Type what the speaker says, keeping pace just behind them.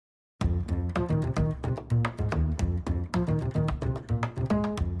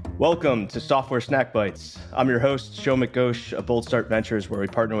Welcome to Software Snack Bites. I'm your host, Shyam Ghosh of Bold Start Ventures, where we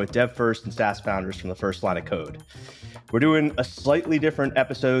partner with dev first and SaaS founders from the first line of code. We're doing a slightly different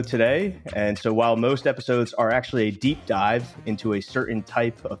episode today. And so while most episodes are actually a deep dive into a certain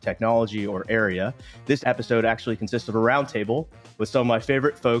type of technology or area, this episode actually consists of a roundtable with some of my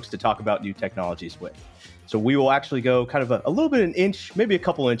favorite folks to talk about new technologies with. So we will actually go kind of a little bit an inch, maybe a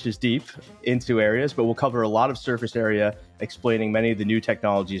couple inches deep into areas, but we'll cover a lot of surface area, explaining many of the new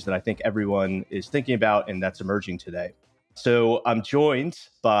technologies that I think everyone is thinking about and that's emerging today. So I'm joined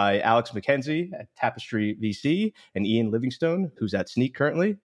by Mackenzie at Tapestry VC and Ian Livingstone, who's at Snyk currently.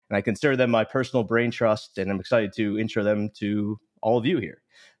 And I consider them my personal brain trust, and I'm excited to intro them to all of you here.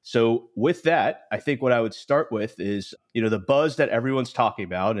 So with that, I think what I would start with is, the buzz that everyone's talking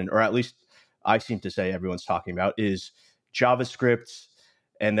about, or at least I seem to say everyone's talking about, is JavaScript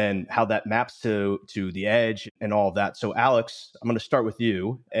and then how that maps to the edge and all of that. So Alex, I'm going to start with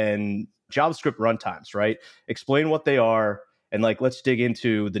you and JavaScript runtimes, right? Explain what they are. And let's dig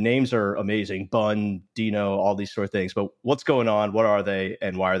into the names are amazing. Bun, Dino, all these sort of things. But what's going on? What are they?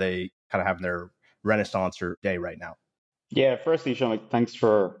 And why are they kind of having their renaissance or day right now? Yeah, firstly, Shyam, thanks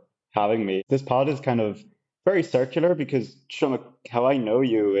for having me. This pod is kind of very circular because, Shyam, how I know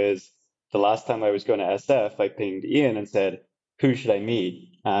you is the last time I was going to SF, I pinged Ian and said, who should I meet?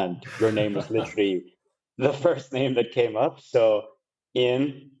 And your name was literally the first name that came up. So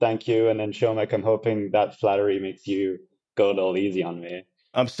Ian, thank you. And then Shyam, I'm hoping that flattery makes you go a little easy on me.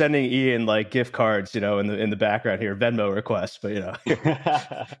 I'm sending Ian gift cards, in the background here, Venmo requests, but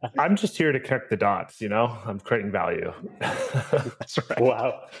I'm just here to connect the dots, I'm creating value. That's right.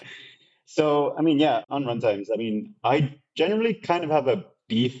 Wow. So, on runtimes, I generally kind of have a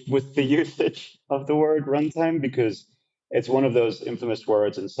beef with the usage of the word runtime because it's one of those infamous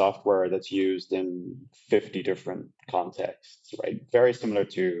words in software that's used in 50 different contexts, right? Very similar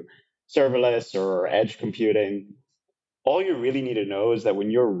to serverless or edge computing. All you really need to know is that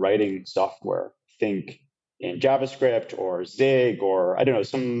when you're writing software, think in JavaScript or Zig or,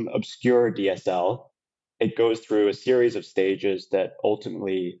 some obscure DSL, it goes through a series of stages that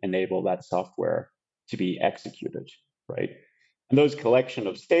ultimately enable that software to be executed, right? And those collection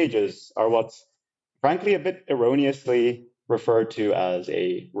of stages are what's frankly a bit erroneously referred to as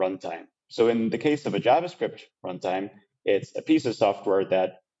a runtime. So in the case of a JavaScript runtime, it's a piece of software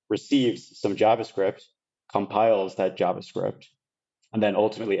that receives some JavaScript, compiles that JavaScript, and then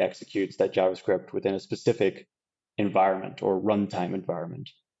ultimately executes that JavaScript within a specific environment or runtime environment,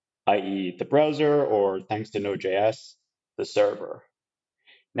 i.e. the browser, or thanks to Node.js, the server.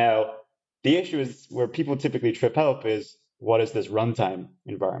 Now, the issue is where people typically trip up is, what is this runtime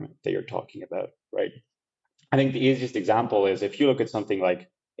environment that you're talking about, right? I think the easiest example is if you look at something like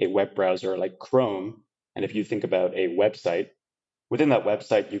a web browser like Chrome, and if you think about a website, within that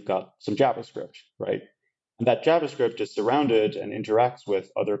website, you've got some JavaScript, right? And that JavaScript is surrounded and interacts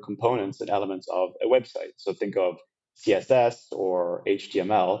with other components and elements of a website. So think of CSS or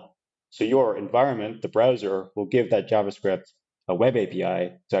HTML. So your environment, the browser, will give that JavaScript a web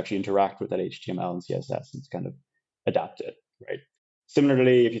API to actually interact with that HTML and CSS and kind of adapt it, right?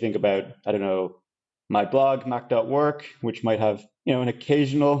 Similarly, if you think about, my blog, mac.work, which might have, an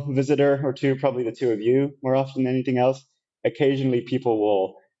occasional visitor or two, probably the two of you more often than anything else, occasionally people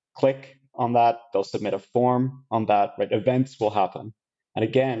will click on that, they'll submit a form on that, right? Events will happen. And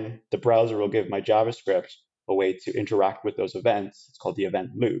again, the browser will give my JavaScript a way to interact with those events. It's called the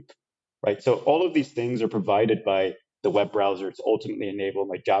event loop, right? So all of these things are provided by the web browser to ultimately enable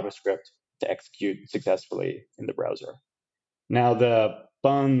my JavaScript to execute successfully in the browser. Now, the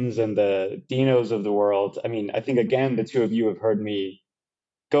buns and the dinos of the world, I think, again, the two of you have heard me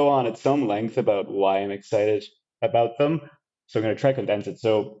go on at some length about why I'm excited about them. So I'm going to try to condense it.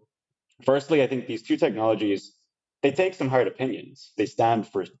 So firstly, I think these two technologies, they take some hard opinions. They stand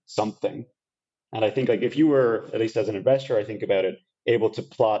for something. And I think if you were, at least as an investor, I think about it, able to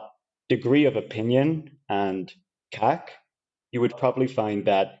plot degree of opinion and CAC, you would probably find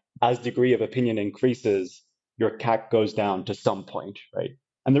that as degree of opinion increases, your CAC goes down to some point, right?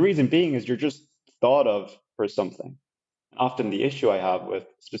 And the reason being is you're just thought of for something. Often the issue I have with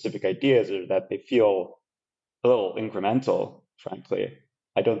specific ideas is that they feel a little incremental, frankly.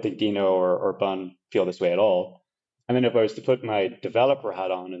 I don't think Dino or Bun feel this way at all. And then if I was to put my developer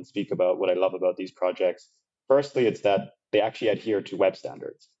hat on and speak about what I love about these projects, firstly, it's that they actually adhere to web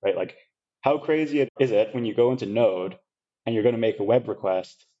standards, right? How crazy is it when you go into Node and you're going to make a web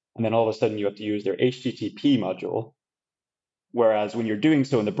request, and then all of a sudden you have to use their HTTP module, whereas when you're doing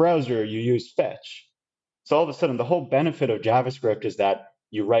so in the browser, you use fetch. So all of a sudden, the whole benefit of JavaScript is that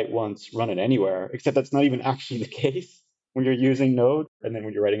you write once, run it anywhere, except that's not even actually the case. when you're using Node and then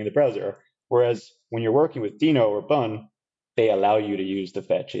when you're writing in the browser. Whereas when you're working with Deno or Bun, they allow you to use the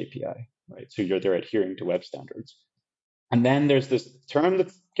fetch API, right? So they're adhering to web standards. And then there's this term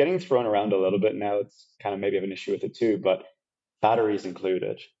that's getting thrown around a little bit now. It's kind of maybe have an issue with it too, but batteries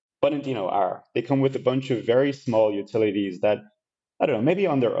included. Bun and Deno are. They come with a bunch of very small utilities that, I don't know, maybe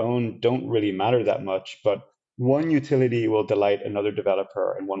on their own don't really matter that much, but one utility will delight another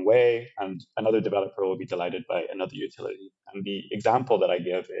developer in one way, and another developer will be delighted by another utility. And the example that I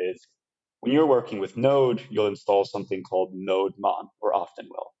give is when you're working with Node, you'll install something called nodemon, or often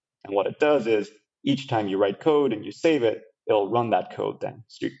will. And what it does is each time you write code and you save it, it'll run that code then.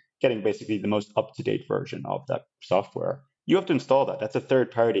 So you're getting basically the most up-to-date version of that software. You have to install that. That's a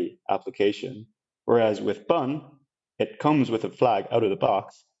third-party application. Whereas with Bun, it comes with a flag out of the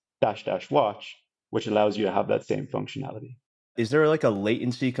box, -- watch, which allows you to have that same functionality. Is there like a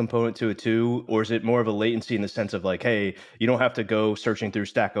latency component to it too? Or is it more of a latency in the sense of like, hey, you don't have to go searching through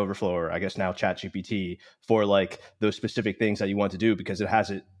Stack Overflow or I guess now ChatGPT for like those specific things that you want to do because it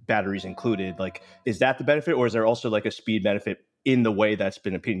has batteries included? Like, is that the benefit, or is there also like a speed benefit in the way that's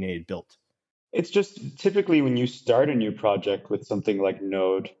been opinionated built? It's just typically when you start a new project with something like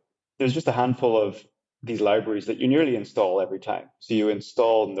Node, there's just a handful of these libraries that you nearly install every time. So you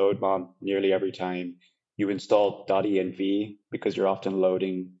install nodemon nearly every time. You install .env because you're often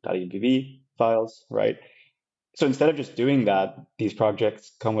loading .env files, right? So instead of just doing that, these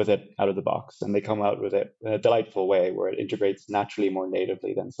projects come with it out of the box, and they come out with it in a delightful way where it integrates naturally more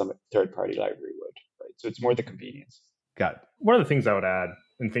natively than some third-party library would, right? So it's more the convenience. Got it. One of the things I would add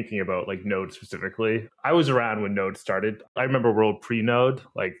in thinking about like Node specifically, I was around when Node started. I remember world pre-Node,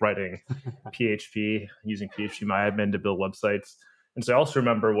 like writing PHP, using PHP MyAdmin to build websites. And so I also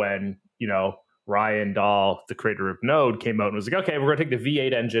remember when, Ryan Dahl, the creator of Node, came out and was like, okay, we're going to take the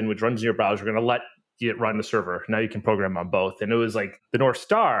V8 engine, which runs in your browser. We're going to let it run the server. Now you can program on both. And it was like the North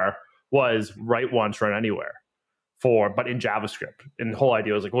Star was write once, run anywhere. But in JavaScript. And the whole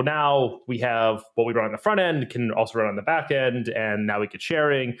idea was like, well, now we have what we run on the front end can also run on the back end, and now we get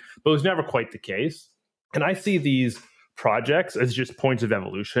sharing. But it was never quite the case. And I see these projects as just points of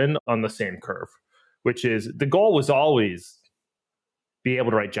evolution on the same curve, which is the goal was always be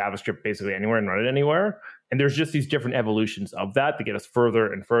able to write JavaScript basically anywhere and run it anywhere. And there's just these different evolutions of that get us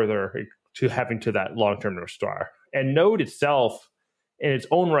further and further to having to that long-term North Star. And Node itself, in its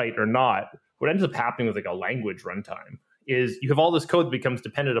own right or not, what ends up happening with like a language runtime is you have all this code that becomes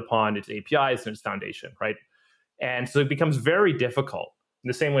dependent upon its APIs and its foundation, right? And so it becomes very difficult. In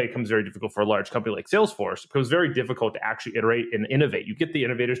the same way it becomes very difficult for a large company like Salesforce, it becomes very difficult to actually iterate and innovate. You get the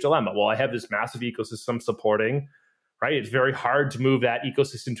innovator's dilemma. Well, I have this massive ecosystem supporting, right? It's very hard to move that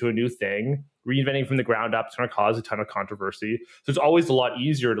ecosystem to a new thing. Reinventing from the ground up is going to cause a ton of controversy. So it's always a lot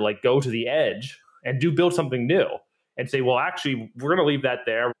easier to like go to the edge and build something new. And say, well, actually, we're going to leave that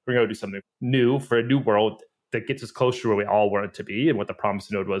there. We're going to do something new for a new world that gets us closer to where we all want it to be and what the promise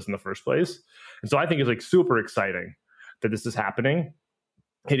of Node was in the first place. And so I think it's like super exciting that this is happening.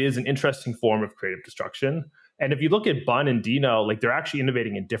 It is an interesting form of creative destruction. And if you look at Bun and Deno, like they're actually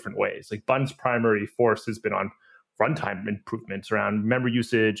innovating in different ways. Like Bun's primary force has been on runtime improvements around memory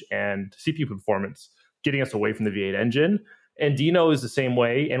usage and CPU performance, getting us away from the V8 engine. And Deno is the same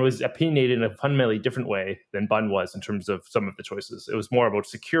way and was opinionated in a fundamentally different way than Bun was in terms of some of the choices. It was more about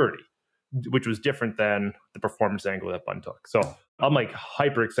security, which was different than the performance angle that Bun took. So I'm like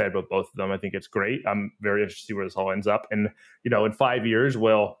hyper excited about both of them. I think it's great. I'm very interested to see where this all ends up. And, in 5 years,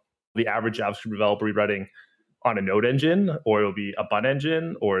 will the average JavaScript developer be writing on a Node engine, or it'll be a Bun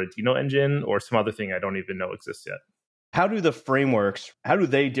engine or a Deno engine or some other thing I don't even know exists yet? How do the frameworks, how do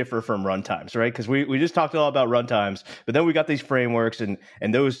they differ from runtimes, right? Because we just talked a lot about runtimes, but then we got these frameworks and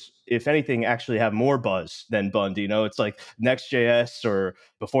those, if anything, actually have more buzz than Bun. It's like Next.js, or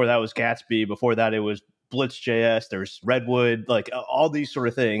before that was Gatsby, before that it was Blitz.js, there's Redwood, like all these sort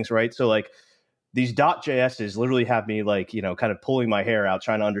of things, right? So like these .js's literally have me like, kind of pulling my hair out,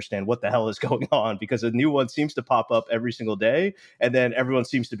 trying to understand what the hell is going on, because a new one seems to pop up every single day. And then everyone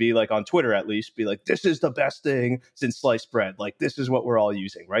seems to be like, on Twitter at least, be like, this is the best thing since sliced bread. Like, this is what we're all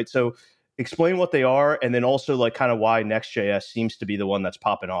using, right? So explain what they are, and then also like kind of why Next.js seems to be the one that's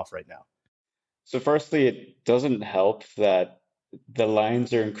popping off right now. So firstly, it doesn't help that the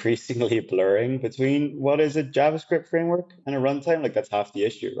lines are increasingly blurring between what is a JavaScript framework and a runtime. Like that's half the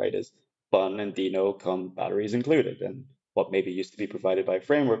issue, right? Is Bun and Deno come batteries included, and what maybe used to be provided by a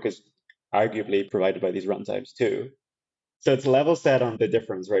framework is arguably provided by these runtimes too. So it's level set on the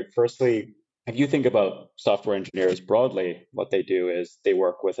difference, right? Firstly, if you think about software engineers broadly, what they do is they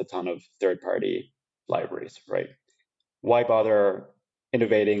work with a ton of third-party libraries, right? Why bother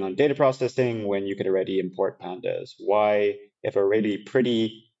innovating on data processing when you could already import pandas? Why, if a really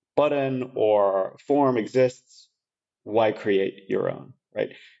pretty button or form exists, why create your own, right?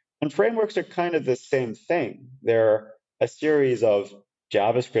 And frameworks are kind of the same thing. They're a series of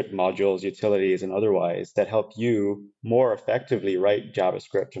JavaScript modules, utilities, and otherwise that help you more effectively write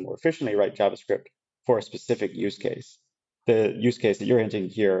JavaScript and more efficiently write JavaScript for a specific use case. The use case that you're hinting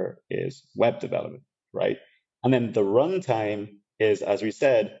here is web development, right? And then the runtime is, as we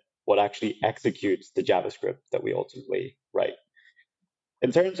said, what actually executes the JavaScript that we ultimately write.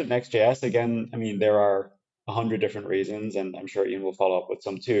 In terms of Next.js, again, I mean, there are 100 different reasons, and I'm sure Ian will follow up with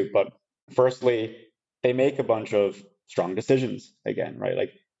some too. But firstly, they make a bunch of strong decisions again, right?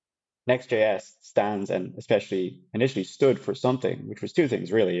 Like Next.js stands and especially initially stood for something, which was two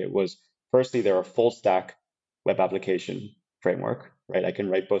things really. It was firstly, they're a full stack web application framework, right? I can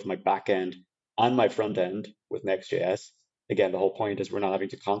write both my backend and my front end with Next.js. Again, the whole point is we're not having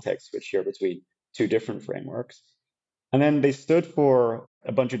to context switch here between two different frameworks. And then they stood for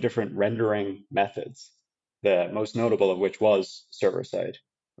a bunch of different rendering methods, the most notable of which was server-side,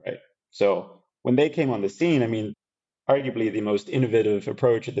 right? So when they came on the scene, I mean, arguably the most innovative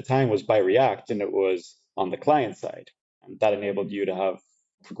approach at the time was by React, and it was on the client side. And that enabled you to have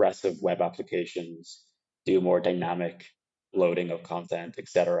progressive web applications, do more dynamic loading of content,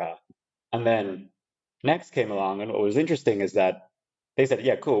 etc. And then Next came along, and what was interesting is that they said,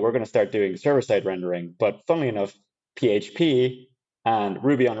 yeah, cool, we're going to start doing server-side rendering. But funnily enough, PHP and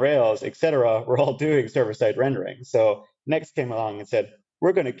Ruby on Rails, etc., were all doing server-side rendering. So Next came along and said,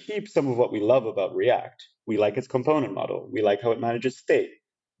 we're going to keep some of what we love about React. We like its component model. We like how it manages state.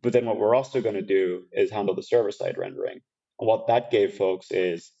 But then what we're also going to do is handle the server-side rendering. And what that gave folks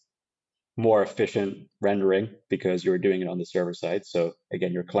is more efficient rendering because you were doing it on the server side. So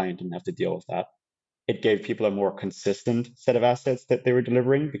again, your client didn't have to deal with that. It gave people a more consistent set of assets that they were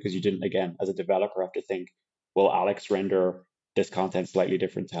delivering because you didn't, again, as a developer, have to think, will Alex render this content slightly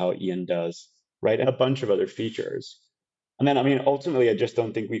different to how Ian does, right? And a bunch of other features. And then, I mean, ultimately, I just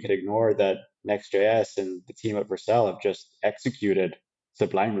don't think we could ignore that Next.js and the team at Vercel have just executed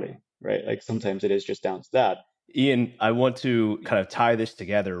sublimely, right? Like sometimes it is just down to that. Ian, I want to kind of tie this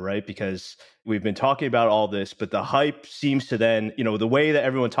together, right? Because we've been talking about all this, but the hype seems to then, the way that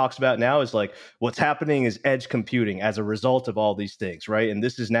everyone talks about now is like what's happening is edge computing as a result of all these things, right? And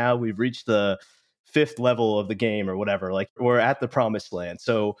this is now we've reached the 5th level of the game or whatever, like we're at the promised land.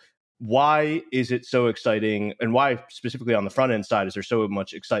 So why is it so exciting, and why specifically on the front end side is there so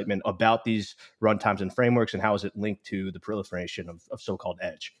much excitement about these runtimes and frameworks, and how is it linked to the proliferation of so-called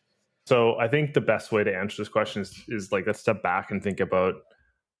edge? So I think the best way to answer this question is like, let's step back and think about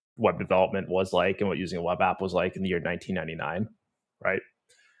what development was like and what using a web app was like in the year 1999, right?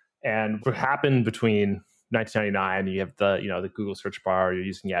 And what happened between 1999, you have the Google search bar, you're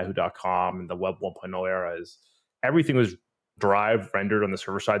using yahoo.com, and the web 1.0 era is everything was derived, rendered on the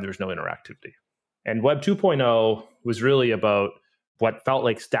server side. There was no interactivity. And web 2.0 was really about what felt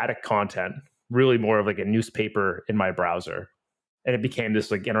like static content, really more of like a newspaper in my browser. And it became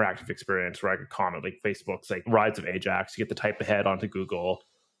this like interactive experience where I could comment, like Facebook's like Rides of Ajax. You get to type ahead onto Google.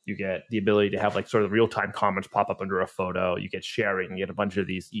 You get the ability to have like sort of real-time comments pop up under a photo. You get sharing. You get a bunch of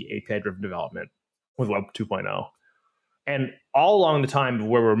these API-driven development with Web 2.0. And all along the time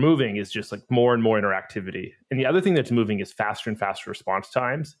where we're moving is just like more and more interactivity. And the other thing that's moving is faster and faster response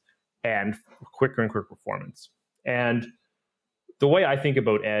times and quicker and quicker performance. And the way I think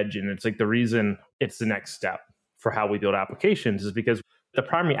about Edge, and it's like the reason it's the next step for how we build applications, is because the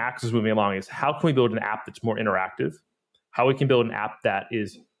primary axis moving along is how can we build an app that's more interactive, how we can build an app that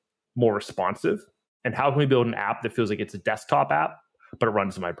is more responsive, and how can we build an app that feels like it's a desktop app, but it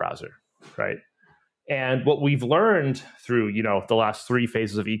runs in my browser, right? And what we've learned through, the last 3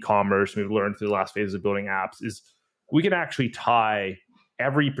 phases of e-commerce, we've learned through the last phases of building apps, is we can actually tie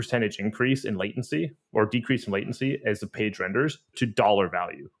every percentage increase in latency or decrease in latency as the page renders to dollar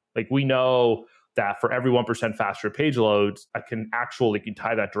value. Like we know that for every 1% faster page loads, I can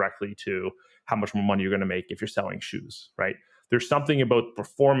tie that directly to how much more money you're going to make if you're selling shoes, right? There's something about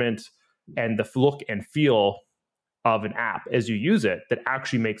performance and the look and feel of an app as you use it that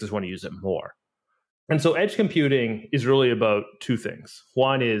actually makes us want to use it more. And so edge computing is really about 2 things.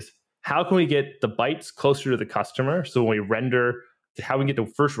 One is how can we get the bytes closer to the customer? So when we render, how we can get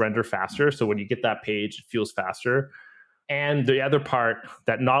the first render faster. So when you get that page, it feels faster. And the other part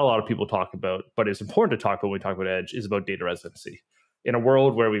that not a lot of people talk about, but is important to talk about when we talk about edge, is about data residency. In a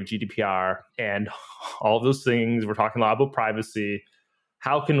world where we have GDPR and all of those things, we're talking a lot about privacy.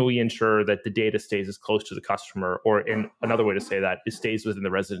 How can we ensure that the data stays as close to the customer, or in another way to say that, it stays within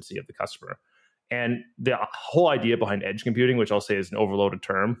the residency of the customer? And the whole idea behind edge computing, which I'll say is an overloaded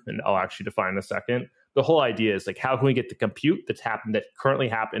term, and I'll actually define in a second, the whole idea is like, how can we get the compute that currently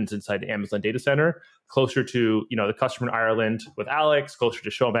happens inside the Amazon data center closer to, the customer in Ireland with Alex, closer to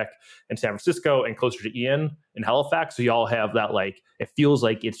Shomek in San Francisco, and closer to Ian in Halifax. So you all have that, like, it feels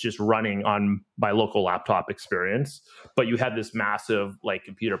like it's just running on my local laptop experience, but you have this massive like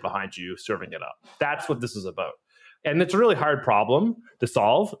computer behind you serving it up. That's what this is about. And it's a really hard problem to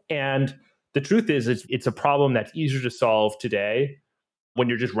solve. And the truth is, it's a problem that's easier to solve today when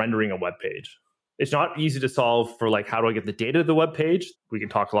you're just rendering a web page. It's not easy to solve for like, how do I get the data to the web page? We can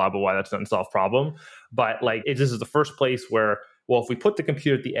talk a lot about why that's an unsolved problem. But like, this is the first place where, well, if we put the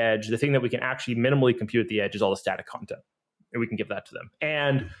compute at the edge, the thing that we can actually minimally compute at the edge is all the static content. And we can give that to them.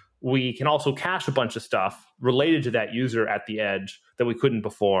 And we can also cache a bunch of stuff related to that user at the edge that we couldn't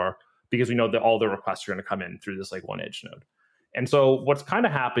before, because we know that all the requests are going to come in through this like one edge node. And so what's kind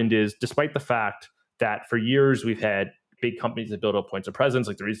of happened is, despite the fact that for years we've had big companies that build up points of presence,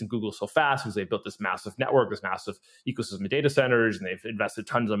 like the reason Google's so fast is they built this massive network, this massive ecosystem of data centers, and they've invested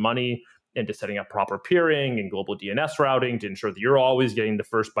tons of money into setting up proper peering and global DNS routing to ensure that you're always getting the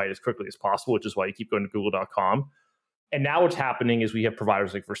first byte as quickly as possible, which is why you keep going to google.com. And now what's happening is we have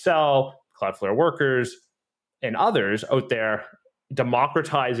providers like Vercel, Cloudflare Workers, and others out there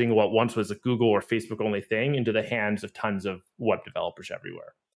democratizing what once was a Google or Facebook only thing into the hands of tons of web developers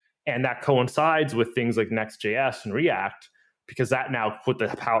everywhere. And that coincides with things like Next.js and React, because that now put the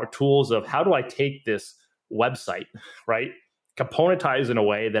power tools of, how do I take this website, right, componentize in a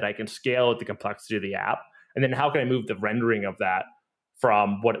way that I can scale at the complexity of the app, and then how can I move the rendering of that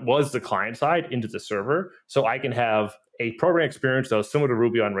from what was the client side into the server, so I can have a program experience that was similar to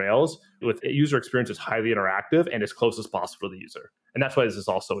Ruby on Rails with a user experience that's highly interactive and as close as possible to the user. And that's why this is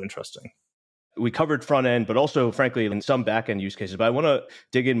also interesting. We covered front end, but also, frankly, in some back end use cases. But I want to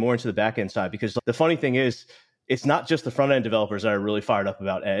dig in more into the back end side, because the funny thing is, it's not just the front end developers that are really fired up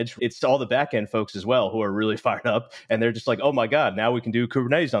about Edge. It's all the back end folks as well who are really fired up. And they're just like, oh my God, now we can do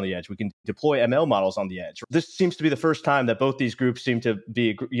Kubernetes on the edge. We can deploy ML models on the edge. This seems to be the first time that both these groups seem to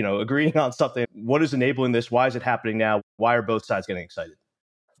be, agreeing on something. What is enabling this? Why is it happening now? Why are both sides getting excited?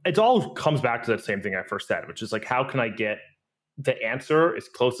 It all comes back to that same thing I first said, which is like, how can I get the answer as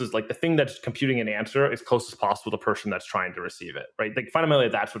close as, like, the thing that's computing an answer as close as possible to the person that's trying to receive it, right? Like, fundamentally,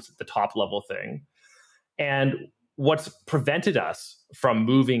 that's what's the top level thing. And what's prevented us from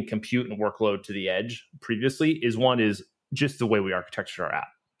moving compute and workload to the edge previously is just the way we architecture our app.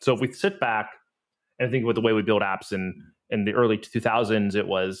 So if we sit back and think about the way we build apps in the early 2000s, it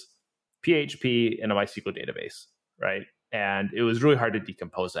was PHP and a MySQL database, right? And it was really hard to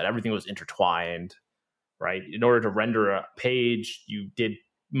decompose that. Everything was intertwined, right? In order to render a page, you did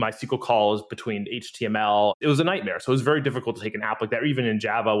MySQL calls between HTML. It was a nightmare. So it was very difficult to take an app like that, or even in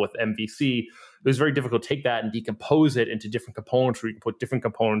Java with MVC, it was very difficult to take that and decompose it into different components where you can put different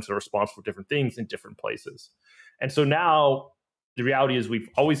components that are responsible for different things in different places. And so now the reality is we've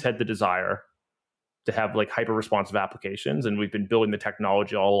always had the desire to have like hyper responsive applications, and we've been building the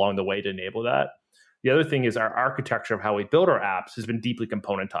technology all along the way to enable that. The other thing is our architecture of how we build our apps has been deeply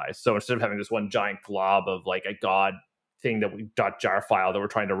componentized. So instead of having this one giant glob of like a God thing that .jar file that we're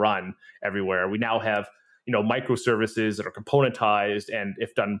trying to run everywhere, we now have, microservices that are componentized, and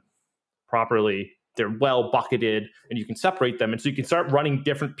if done properly, they're well bucketed, and you can separate them. And so you can start running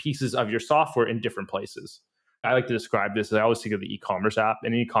different pieces of your software in different places. I like to describe this as, I always think of the e-commerce app.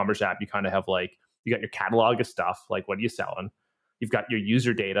 In an e-commerce app, you kind of have like, you got your catalog of stuff, like what are you selling? You've got your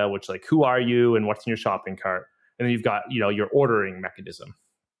user data, which like, who are you and what's in your shopping cart? And then you've got, your ordering mechanism.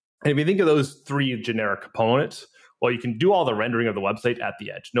 And if you think of those three generic components, well, you can do all the rendering of the website at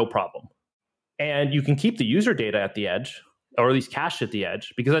the edge, no problem. And you can keep the user data at the edge, or at least cache at the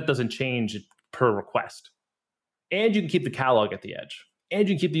edge, because that doesn't change per request. And you can keep the catalog at the edge. And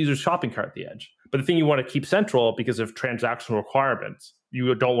you can keep the user's shopping cart at the edge. But the thing you want to keep central, because of transactional requirements,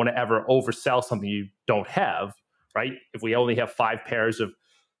 you don't want to ever oversell something you don't have, right? If we only have 5 pairs of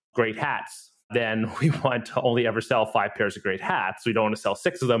great hats, then we want to only ever sell 5 pairs of great hats. So we don't want to sell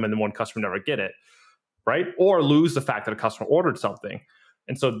 6 of them and then one customer never get it, right? Or lose the fact that a customer ordered something.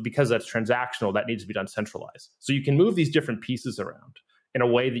 And so because that's transactional, that needs to be done centralized. So you can move these different pieces around in a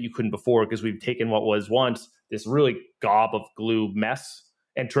way that you couldn't before, because we've taken what was once this really gob of glue mess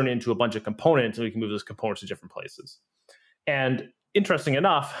and turn it into a bunch of components, and we can move those components to different places. And interesting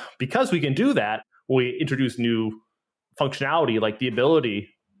enough, because we can do that, we introduce new functionality, like the ability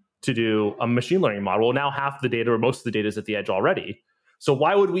to do a machine learning model. Well, now half the data or most of the data is at the edge already. So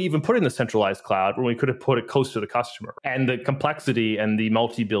why would we even put it in the centralized cloud when we could have put it close to the customer? And the complexity and the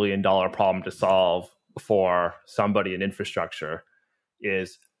multi-billion-dollar problem to solve for somebody in infrastructure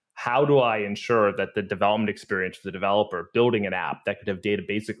is how do I ensure that the development experience for the developer building an app that could have data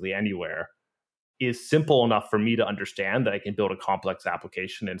basically anywhere is simple enough for me to understand that I can build a complex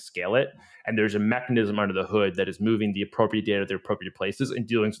application and scale it. And there's a mechanism under the hood that is moving the appropriate data to the appropriate places and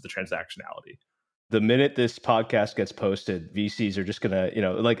dealing with the transactionality. The minute this podcast gets posted, VCs are just going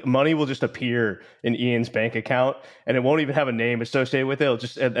to, like money will just appear in Ian's bank account and it won't even have a name associated with it. It'll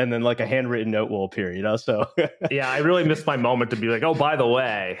just, and then like a handwritten note will appear, so. Yeah, I really missed my moment to be like, oh, by the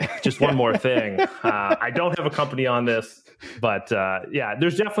way, just one more thing. I don't have a company on this, but yeah,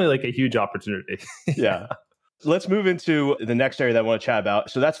 there's definitely like a huge opportunity. Yeah. Let's move into the next area that I want to chat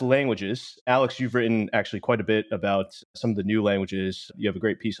about. So that's languages. Alex, you've written actually quite a bit about some of the new languages. You have a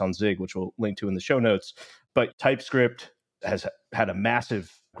great piece on Zig, which we'll link to in the show notes. But TypeScript has had a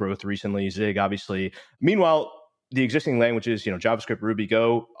massive growth recently. Zig, obviously. Meanwhile, the existing languages, JavaScript, Ruby,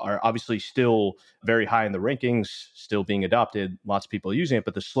 Go, are obviously still very high in the rankings, still being adopted. Lots of people are using it,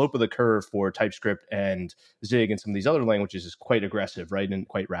 but the slope of the curve for TypeScript and Zig and some of these other languages is quite aggressive, right? And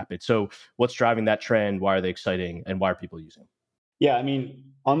quite rapid. So what's driving that trend? Why are they exciting? And why are people using them? Yeah,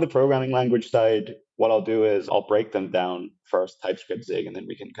 on the programming language side, what I'll do is I'll break them down first, TypeScript, Zig, and then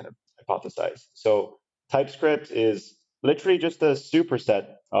we can kind of hypothesize. So TypeScript is literally just a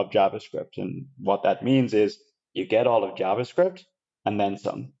superset of JavaScript. And what that means is you get all of JavaScript and then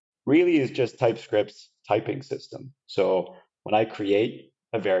some. Really is just TypeScript's typing system. So when I create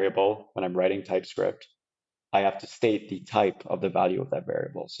a variable, when I'm writing TypeScript, I have to state the type of the value of that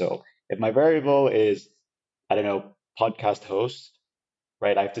variable. So if my variable is, podcast host,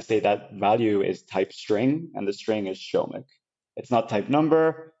 right? I have to say that value is type string and the string is Snyk. It's not type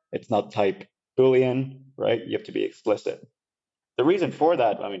number. It's not type Boolean, right? You have to be explicit. The reason for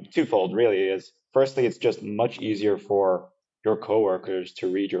that, twofold really is, firstly, it's just much easier for your coworkers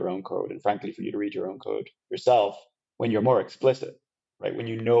to read your own code, and frankly, for you to read your own code yourself when you're more explicit, right? When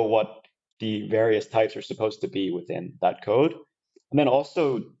you know what the various types are supposed to be within that code. And then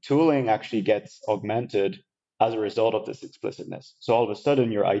also tooling actually gets augmented as a result of this explicitness. So all of a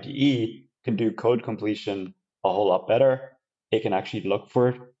sudden, your IDE can do code completion a whole lot better. It can actually look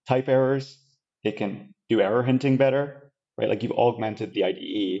for type errors. It can do error hinting better, right? Like you've augmented the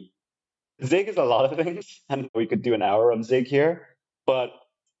IDE. Zig is a lot of things, and we could do an hour on Zig here, but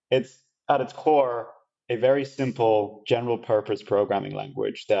it's at its core a very simple general purpose programming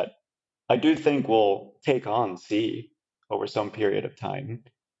language that I do think will take on C over some period of time.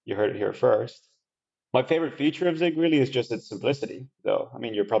 You heard it here first. My favorite feature of Zig really is just its simplicity, though.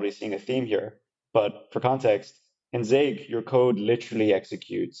 You're probably seeing a theme here, but for context, in Zig, your code literally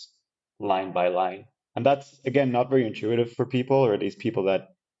executes line by line. And that's, again, not very intuitive for people, or at least people that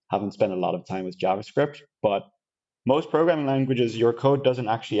haven't spent a lot of time with JavaScript. But most programming languages, your code doesn't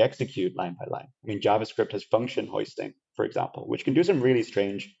actually execute line by line. JavaScript has function hoisting, for example, which can do some really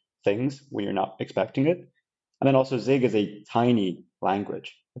strange things when you're not expecting it. And then also Zig is a tiny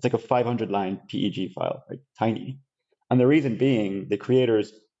language. It's like a 500-line PEG file, right? Tiny. And the reason being, the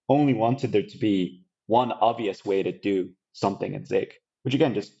creators only wanted there to be one obvious way to do something in Zig, which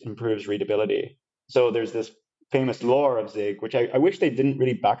again just improves readability. So there's this famous lore of Zig, which I wish they didn't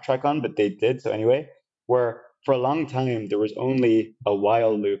really backtrack on, but they did. So anyway, where for a long time, there was only a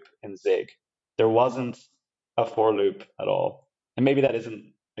while loop in Zig. There wasn't a for loop at all. And maybe that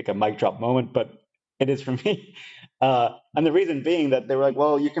isn't like a mic drop moment, but it is for me. And the reason being that they were like,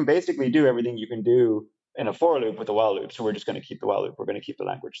 well, you can basically do everything you can do in a for loop with a while loop. So we're just going to keep the while loop. We're going to keep the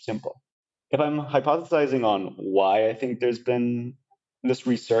language simple. If I'm hypothesizing on why I think there's been this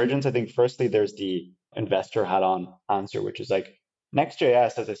resurgence, I think firstly, there's the investor hat on answer, which is like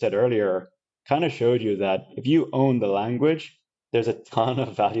Next.js, as I said earlier, kind of showed you that if you own the language, there's a ton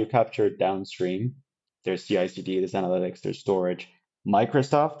of value capture downstream. There's CI/CD, there's analytics, there's storage.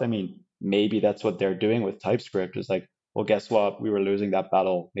 Microsoft, maybe that's what they're doing with TypeScript, is like, well, guess what? We were losing that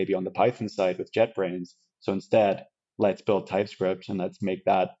battle maybe on the Python side with JetBrains. So instead, let's build TypeScript and let's make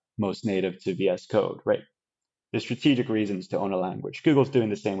that most native to VS Code, right? There's strategic reasons to own a language. Google's doing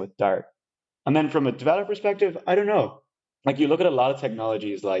the same with Dart. And then from a developer perspective, I don't know. Like you look at a lot of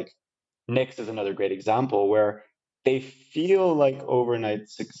technologies like Nix is another great example where they feel like overnight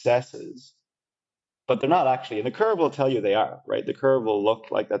successes, but they're not actually. And the curve will tell you they are, right? The curve will look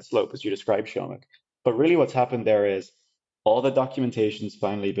like that slope as you described, Snyk. But really what's happened there is all the documentation's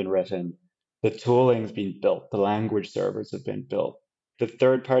finally been written. The tooling's been built. The language servers have been built. The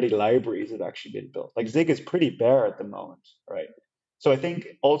third-party libraries have actually been built. Like Zig is pretty bare at the moment, right? So I think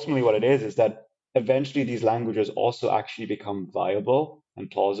ultimately what it is that eventually these languages also actually become viable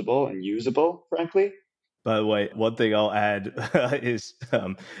and plausible and usable, frankly. By the way, one thing I'll add is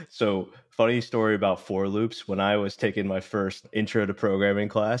so funny story about for loops. When I was taking my first intro to programming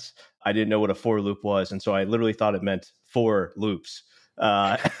class, I didn't know what a for loop was, and so I literally thought it meant for loops.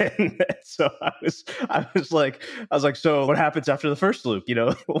 And so I was like, so what happens after the first loop?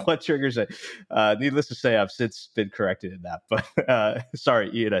 What triggers it? Needless to say, I've since been corrected in that. But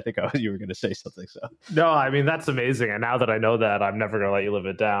sorry, Ian, I think you were going to say something. So no, I mean, that's amazing. And now that I know that, I'm never going to let you live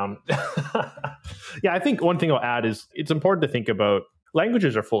it down. Yeah, I think one thing I'll add is it's important to think about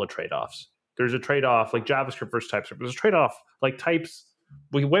languages are full of trade-offs. There's a trade-off like JavaScript versus TypeScript. There's a trade-off like types.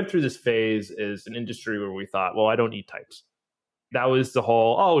 We went through this phase as an industry where we thought, well, I don't need types. That was the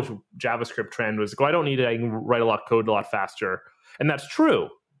whole, JavaScript trend was, I don't need it. I can write a lot of code a lot faster. And that's true.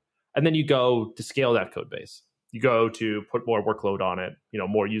 And then you go to scale that code base. You go to put more workload on it,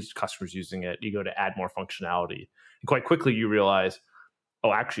 more customers using it. You go to add more functionality. And quite quickly you realize,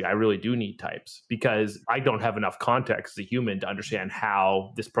 actually, I really do need types because I don't have enough context as a human to understand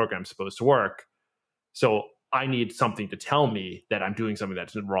how this program is supposed to work. So I need something to tell me that I'm doing something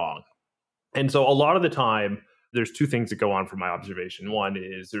that's wrong. And so a lot of the time, there's two things that go on from my observation. One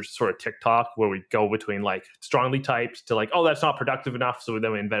is there's sort of TikTok where we go between like strongly typed to like, that's not productive enough. So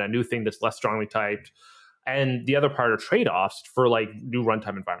then we invent a new thing that's less strongly typed. And the other part are trade-offs for like new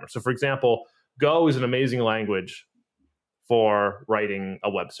runtime environments. So for example, Go is an amazing language for writing a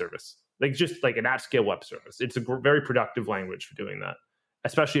web service, like just like an at-scale web service. It's a very productive language for doing that,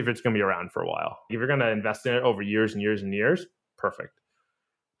 especially if it's going to be around for a while. If you're going to invest in it over years and years and years, perfect.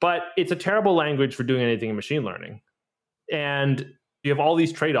 But it's a terrible language for doing anything in machine learning. And you have all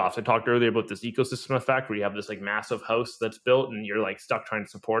these trade-offs. I talked earlier about this ecosystem effect where you have this like massive house that's built and you're like stuck trying to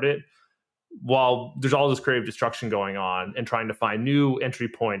support it, while there's all this creative destruction going on and trying to find new entry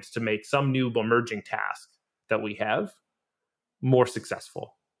points to make some new emerging task that we have more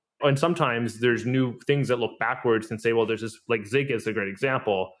successful. And sometimes there's new things that look backwards and say, well, there's this, like Zig is a great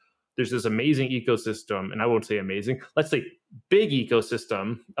example. There's this amazing ecosystem, and I won't say amazing, let's say big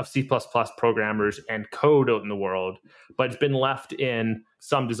ecosystem of C++ programmers and code out in the world, but it's been left in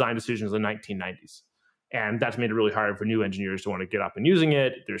some design decisions in the 1990s. And that's made it really hard for new engineers to want to get up and using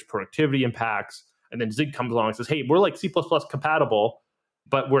it. There's productivity impacts. And then Zig comes along and says, hey, we're like C++ compatible,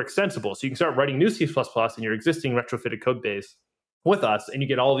 but we're extensible. So you can start writing new C++ in your existing retrofitted code base with us, and you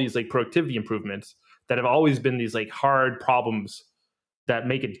get all these like productivity improvements that have always been these like hard problems that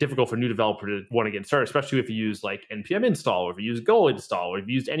make it difficult for a new developer to want to get started, especially if you use like npm install, or if you use go install, or if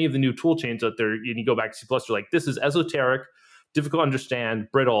you used any of the new tool chains out there, and you go back to C++, you're like, this is esoteric, difficult to understand,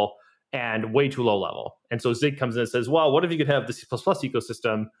 brittle, and way too low level. And so Zig comes in and says, well, what if you could have the C++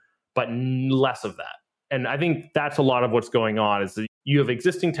 ecosystem, but less of that? And I think that's a lot of what's going on is that you have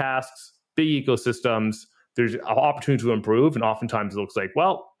existing tasks, big ecosystems, there's an opportunity to improve. And oftentimes it looks like,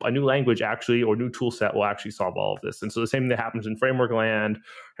 well, a new language actually, or new tool set will actually solve all of this. And so the same thing that happens in framework land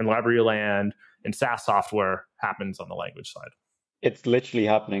and library land and SaaS software happens on the language side. It's literally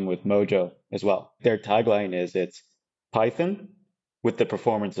happening with Mojo as well. Their tagline is it's Python with the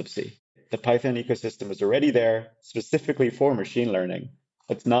performance of C. The Python ecosystem is already there specifically for machine learning.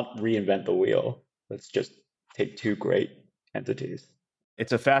 Let's not reinvent the wheel. Let's just take two great entities.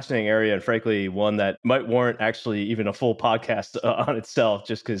 It's a fascinating area, and frankly, one that might warrant actually even a full podcast on itself,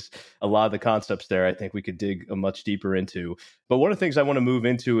 just because a lot of the concepts there, I think we could dig much deeper into. But one of the things I want to move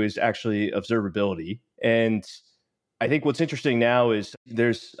into is actually observability. And I think what's interesting now is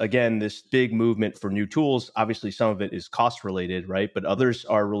there's, again, this big movement for new tools. Obviously, some of it is cost related, right? But others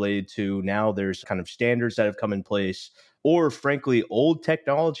are related to now there's kind of standards that have come in place, or frankly, old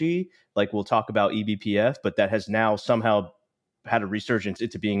technology, like we'll talk about eBPF, but that has now somehow had a resurgence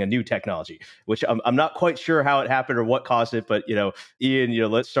into being a new technology, which I'm not quite sure how it happened or what caused it. But,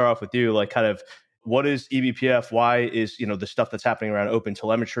 Ian, let's start off with you. Like, kind of, what is eBPF? Why is, the stuff that's happening around open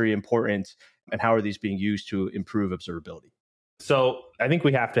telemetry important? And how are these being used to improve observability? So I think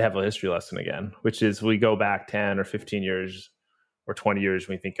we have to have a history lesson again, which is we go back 10 or 15 years or 20 years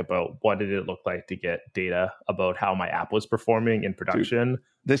when we think about what did it look like to get data about how my app was performing in production. Dude,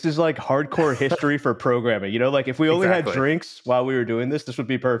 this is like hardcore history for programming. Like if we only had drinks while we were doing this would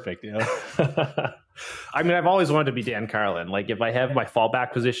be perfect. I mean, I've always wanted to be Dan Carlin. Like if I have my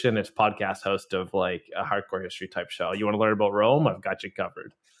fallback position, it's podcast host of like a hardcore history type show. You want to learn about Rome? I've got you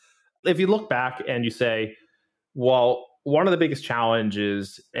covered. If you look back and you say, well, one of the biggest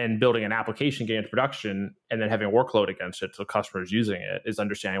challenges in building an application, getting into production, and then having a workload against it so customers using it is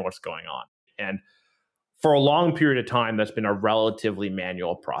understanding what's going on. And for a long period of time, that's been a relatively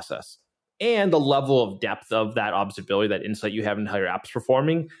manual process. And the level of depth of that observability, that insight you have into how your app's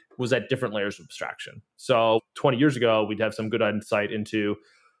performing, was at different layers of abstraction. So 20 years ago, we'd have some good insight into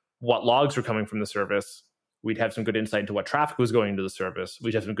what logs were coming from the service, We'd have some good insight into what traffic was going into the service.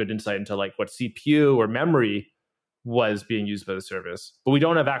 We'd have some good insight into like what CPU or memory was being used by the service. But we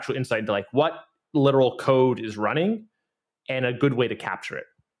don't have actual insight into like what literal code is running and a good way to capture it.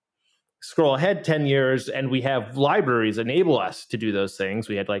 Scroll ahead 10 years and we have libraries enable us to do those things.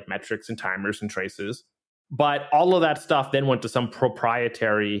 We had like metrics and timers and traces. But all of that stuff then went to some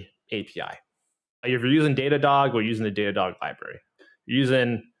proprietary API. If you're using Datadog, we're using the Datadog library. You're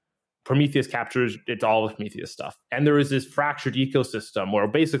using Prometheus captures, it's all Prometheus stuff. And there is this fractured ecosystem where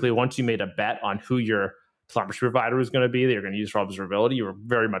basically once you made a bet on who your telemetry provider was going to be that you're going to use for observability, you were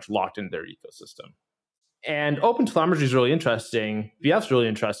very much locked into their ecosystem. And open telemetry is really interesting. EBPF is really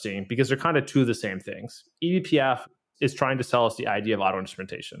interesting because they're kind of two of the same things. eBPF is trying to sell us the idea of auto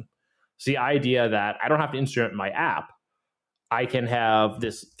instrumentation. It's the idea that I don't have to instrument my app. I can have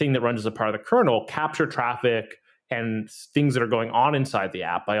this thing that runs as a part of the kernel capture traffic and things that are going on inside the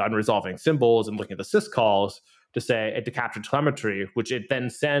app by unresolving symbols and looking at the syscalls to capture telemetry, which it then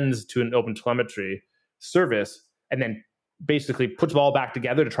sends to an open telemetry service and then basically puts it all back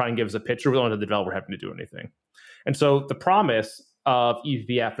together to try and give us a picture without the developer having to do anything. And so the promise of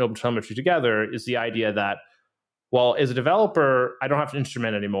eBPF and open telemetry together is the idea that, well, as a developer, I don't have to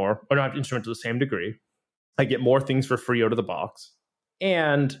instrument anymore, or I don't have to instrument to the same degree. I get more things for free out of the box,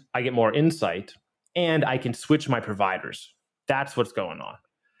 and I get more insight, and I can switch my providers. That's what's going on.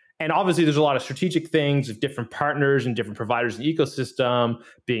 And obviously, there's a lot of strategic things of different partners and different providers in the ecosystem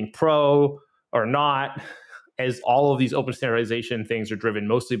being pro or not, as all of these open standardization things are driven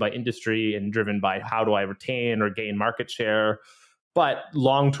mostly by industry and driven by how do I retain or gain market share. But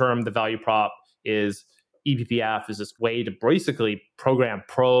long-term, the value prop is eBPF is this way to basically program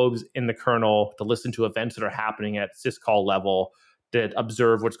probes in the kernel to listen to events that are happening at syscall level, that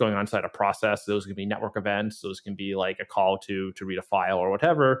observe what's going on inside a process. Those can be network events. Those can be like a call to read a file or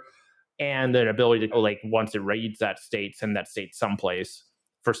whatever. And the ability to, like, once it reads that state, send that state someplace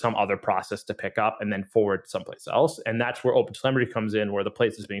for some other process to pick up and then forward someplace else. And that's where OpenTelemetry comes in, where the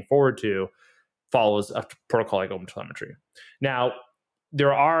place is being forwarded to follows a protocol like OpenTelemetry. Now,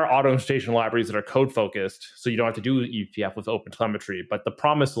 there are auto instrumentation libraries that are code focused, so you don't have to do eBPF with OpenTelemetry. But the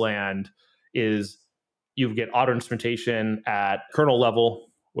promised land is you get auto instrumentation at kernel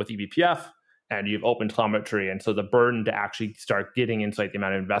level with eBPF, and you have OpenTelemetry. And so the burden to actually start getting insight, the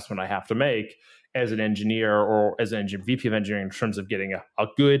amount of investment I have to make as an engineer or as an VP of engineering in terms of getting a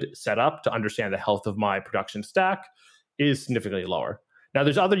good setup to understand the health of my production stack is significantly lower. Now,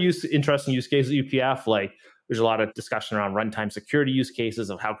 there's other interesting use cases of eBPF, like there's a lot of discussion around runtime security use cases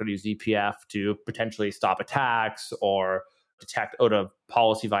of how could I use eBPF to potentially stop attacks or detect out of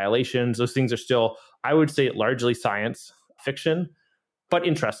policy violations. Those things are still, I would say, largely science fiction, but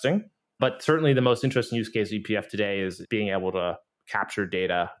interesting. But certainly the most interesting use case of eBPF today is being able to capture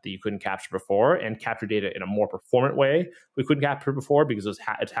data that you couldn't capture before and capture data in a more performant way we couldn't capture before because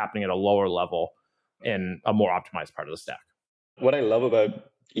it's happening at a lower level in a more optimized part of the stack. What I love about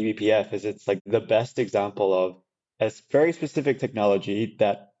eBPF is it's like the best example of a very specific technology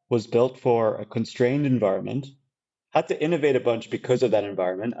that was built for a constrained environment, had to innovate a bunch because of that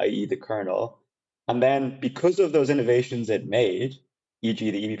environment, i.e. the kernel. And then because of those innovations it made,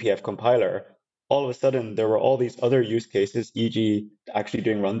 e.g. the eBPF compiler, all of a sudden there were all these other use cases, e.g. actually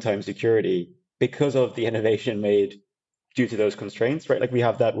doing runtime security because of the innovation made due to those constraints, right? Like we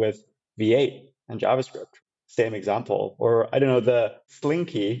have that with V8 and JavaScript. Same example. Or I don't know, the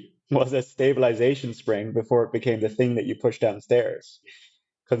Slinky was a stabilization spring before it became the thing that you push downstairs.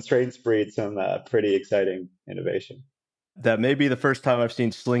 Constraints breed some pretty exciting innovation. That may be the first time I've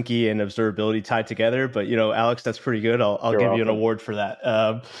seen Slinky and observability tied together, but Alex, that's pretty good. I'll give you an award for that.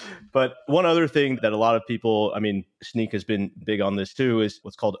 But one other thing that a lot of people, Snyk has been big on this too, is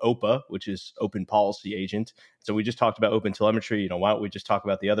what's called OPA, which is Open Policy Agent. So we just talked about open telemetry. Why don't we just talk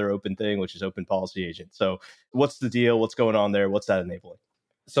about the other open thing, which is Open Policy Agent? So what's the deal? What's going on there? What's that enabling?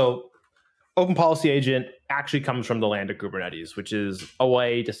 So Open Policy Agent actually comes from the land of Kubernetes, which is a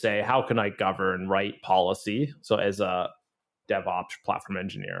way to say, how can I govern, write policy? So as a DevOps platform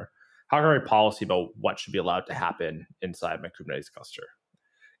engineer, how can I write policy about what should be allowed to happen inside my Kubernetes cluster?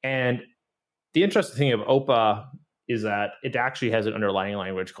 And the interesting thing of OPA is that it actually has an underlying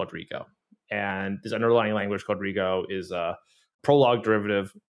language called Rego. And this underlying language called Rego is a Prolog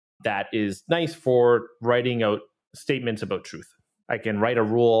derivative that is nice for writing out statements about truth. I can write a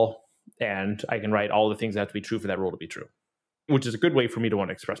rule and I can write all the things that have to be true for that rule to be true, which is a good way for me to want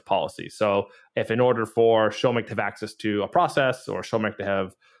to express policy. So if in order for Snyk to have access to a process or Snyk to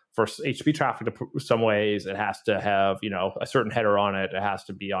have for HTTP traffic to some ways, it has to have, a certain header on it. It has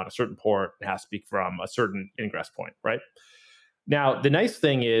to be on a certain port. It has to be from a certain ingress point, right? Now, the nice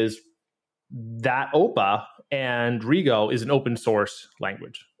thing is that OPA And Rego is an open source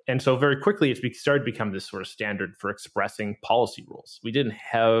language. And so very quickly, it started to become this sort of standard for expressing policy rules. We didn't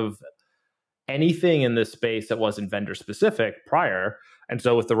have anything in this space that wasn't vendor specific prior. And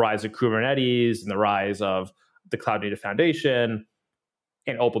so with the rise of Kubernetes and the rise of the Cloud Native Foundation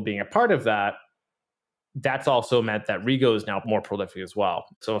and Opal being a part of that, that's also meant that Rego is now more prolific as well.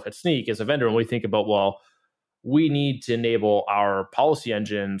 So if at Snyk as a vendor, when we think about, well, we need to enable our policy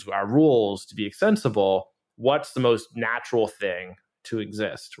engines, our rules to be extensible, what's the most natural thing to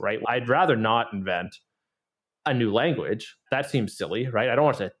exist, right? I'd rather not invent a new language. That seems silly, right? I don't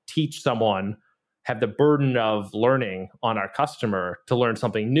want to teach someone, have the burden of learning on our customer to learn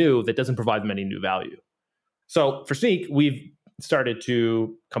something new that doesn't provide them any new value. So for Snyk, we've started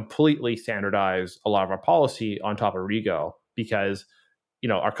to completely standardize a lot of our policy on top of Rego because,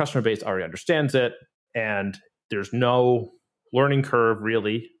 our customer base already understands it and there's no learning curve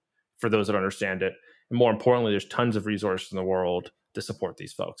really for those that understand it. And more importantly, there's tons of resources in the world to support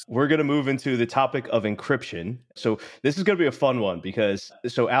these folks. We're going to move into the topic of encryption. So this is going to be a fun one because,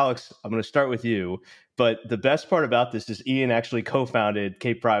 Alex, I'm going to start with you. But the best part about this is Ian actually co-founded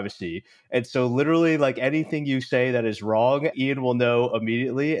Cape Privacy. And so literally like anything you say that is wrong, Ian will know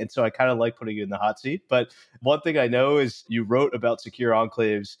immediately. And so I kind of like putting you in the hot seat. But one thing I know is you wrote about secure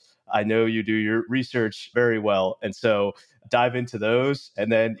enclaves. I know you do your research very well. And so dive into those.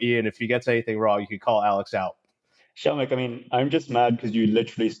 And then Ian, if he gets anything wrong, you can call Alex out. Shamik, I'm just mad because you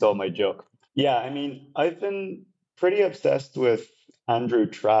literally stole my joke. Yeah, I've been pretty obsessed with Andrew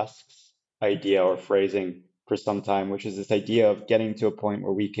Trask's idea or phrasing for some time, which is this idea of getting to a point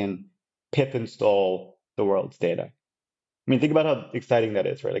where we can pip install the world's data. Think about how exciting that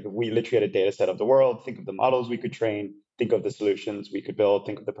is, right? Like if we literally had a data set of the world, think of the models we could train, think of the solutions we could build,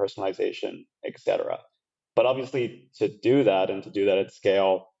 think of the personalization, etc. But obviously to do that and to do that at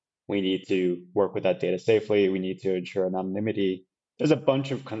scale, we need to work with that data safely. We need to ensure anonymity. There's a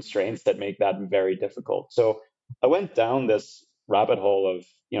bunch of constraints that make that very difficult. So I went down this rabbit hole of,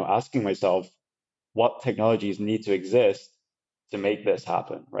 asking myself what technologies need to exist to make this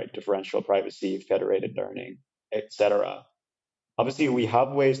happen, right? Differential privacy, federated learning, etc. Obviously, we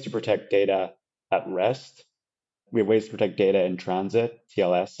have ways to protect data at rest. We have ways to protect data in transit,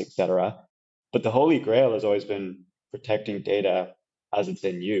 TLS, etc. But the holy grail has always been protecting data as it's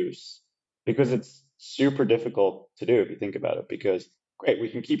in use, because it's super difficult to do if you think about it. Because great, we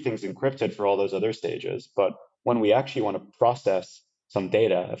can keep things encrypted for all those other stages, but when we actually want to process some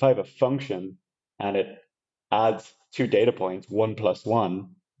data, if I have a function and it adds 2 data points, 1 + 1,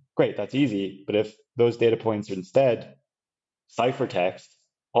 great, that's easy. But if those data points are instead ciphertext,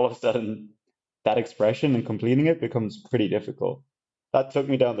 all of a sudden that expression and completing it becomes pretty difficult. That took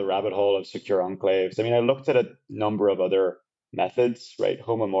me down the rabbit hole of secure enclaves. I looked at a number of other methods, right?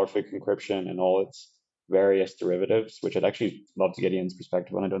 Homomorphic encryption and all its various derivatives, which I'd actually love to get Ian's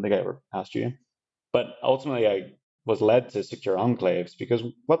perspective on. I don't think I ever asked you. But ultimately, I was led to secure enclaves because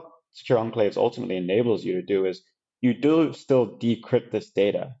what secure enclaves ultimately enables you to do is you do still decrypt this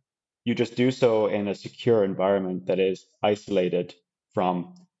data. You just do so in a secure environment that is isolated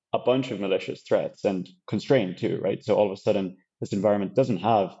from a bunch of malicious threats and constrained too, right? So all of a sudden, this environment doesn't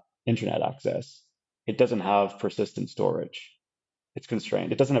have internet access. It doesn't have persistent storage. It's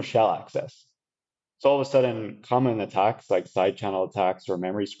constrained. It doesn't have shell access. So all of a sudden, common attacks like side channel attacks or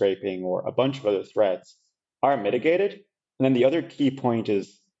memory scraping or a bunch of other threats are mitigated. And then the other key point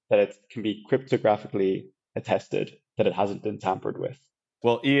is that it can be cryptographically attested that it hasn't been tampered with.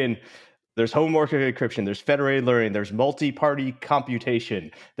 Well, Ian, there's homomorphic encryption, there's federated learning, there's multi-party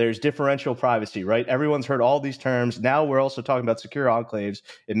computation, there's differential privacy, right? Everyone's heard all these terms. Now we're also talking about secure enclaves.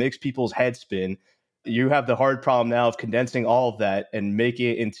 It makes people's heads spin. You have the hard problem now of condensing all of that and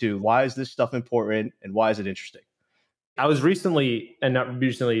making it into why is this stuff important and why is it interesting? I was recently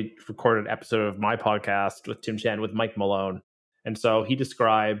recorded an episode of my podcast with Tim Chan with Mike Malone. And so he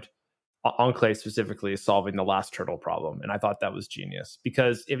described Enclave specifically as solving the last turtle problem. And I thought that was genius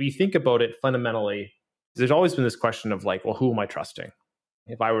because if you think about it fundamentally, there's always been this question of like, well, who am I trusting?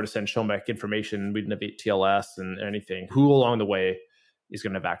 If I were to send Shomek information, we didn't have TLS and anything, who along the way is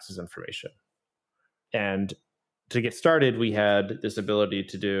going to have access to information? And to get started, we had this ability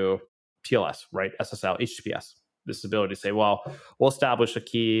to do TLS, right? SSL, HTTPS. This ability to say, well, we'll establish a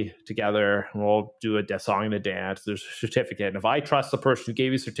key together, and we'll do a song and a dance. There's a certificate. And if I trust the person who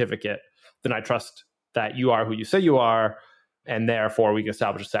gave you a certificate, then I trust that you are who you say you are. And therefore, we can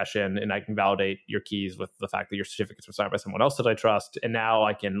establish a session and I can validate your keys with the fact that your certificates were signed by someone else that I trust. And now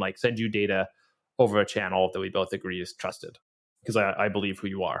I can send you data over a channel that we both agree is trusted because I believe who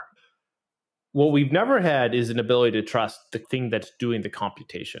you are. What we've never had is an ability to trust the thing that's doing the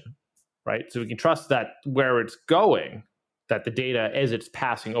computation. right? So we can trust that where it's going, that the data as it's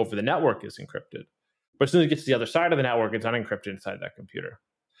passing over the network is encrypted. But as soon as it gets to the other side of the network, it's unencrypted inside that computer.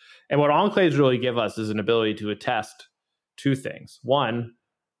 And what enclaves really give us is an ability to attest two things. One,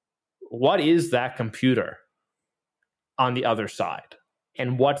 what is that computer on the other side?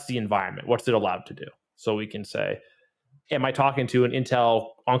 And what's the environment? What's it allowed to do? So we can say, am I talking to an Intel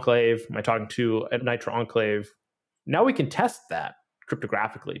enclave? Am I talking to a Nitro enclave? Now we can test that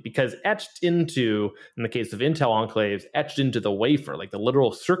cryptographically, because etched into, in the case of Intel enclaves, etched into the wafer, like the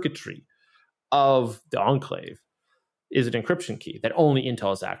literal circuitry of the enclave, is an encryption key that only Intel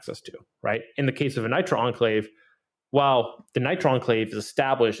has access to, right? In the case of a Nitro enclave, well, the Nitro enclave is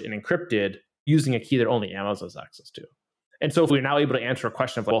established and encrypted using a key that only Amazon has access to. And so if we're now able to answer a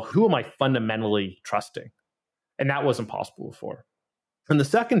question of, well, who am I fundamentally trusting? And that wasn't possible before. And the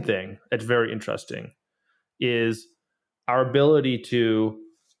second thing that's very interesting is our ability to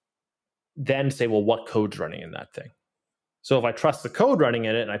then say, well, what code's running in that thing? So if I trust the code running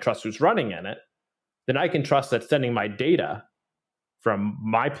in it and I trust who's running in it, then I can trust that sending my data from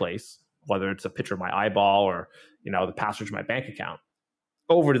my place, whether it's a picture of my eyeball or the password to my bank account,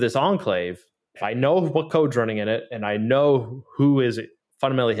 over to this enclave. If I know what code's running in it and I know who is it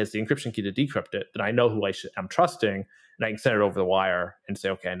fundamentally has the encryption key to decrypt it, then I know who I'm trusting, and I can send it over the wire and say,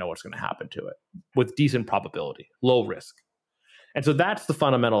 okay, I know what's going to happen to it with decent probability, low risk. And so that's the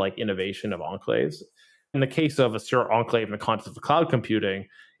fundamental innovation of enclaves. In the case of a secure enclave in the context of cloud computing,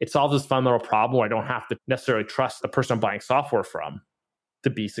 it solves this fundamental problem where I don't have to necessarily trust the person I'm buying software from to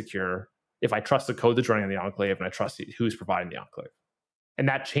be secure if I trust the code that's running in the enclave and I trust who's providing the enclave. And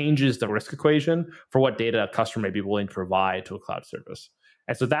that changes the risk equation for what data a customer may be willing to provide to a cloud service.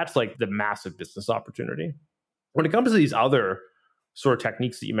 And so that's the massive business opportunity. When it comes to these other sort of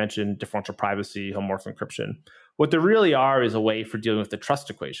techniques that you mentioned, differential privacy, homomorphic encryption, what there really are is a way for dealing with the trust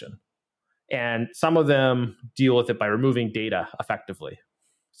equation. And some of them deal with it by removing data effectively.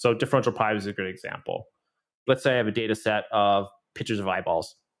 So differential privacy is a great example. Let's say I have a data set of pictures of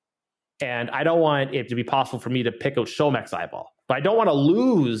eyeballs. And I don't want it to be possible for me to pick out Shomek's eyeball. But I don't want to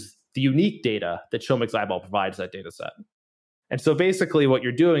lose the unique data that Shomek's eyeball provides that data set. And so basically what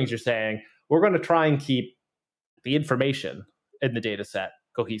you're doing is you're saying, we're going to try and keep the information in the data set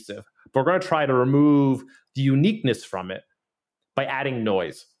cohesive, but we're going to try to remove the uniqueness from it by adding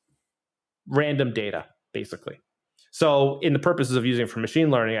noise, random data, basically. So in the purposes of using it for machine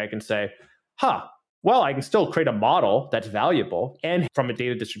learning, I can say, well, I can still create a model that's valuable, and from a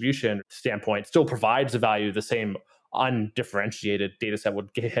data distribution standpoint, still provides the value the same undifferentiated data set would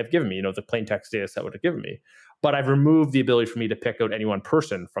have given me, the plain text data set would have given me. But I've removed the ability for me to pick out any one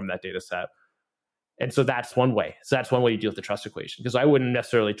person from that data set. And so that's one way. So that's one way you deal with the trust equation. Because I wouldn't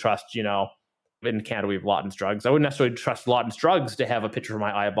necessarily trust, in Canada we have Lawton's drugs. I wouldn't necessarily trust Lawton's drugs to have a picture of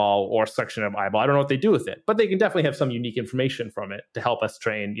my eyeball or a section of my eyeball. I don't know what they do with it, but they can definitely have some unique information from it to help us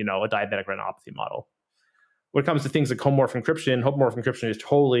train, a diabetic retinopathy model. When it comes to things like homomorphic encryption is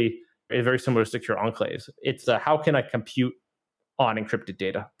totally very similar to secure enclaves. It's a how can I compute on encrypted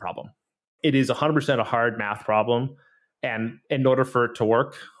data problem. It is 100% a hard math problem. And in order for it to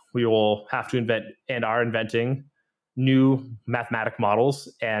work, we will have to invent and are inventing new mathematic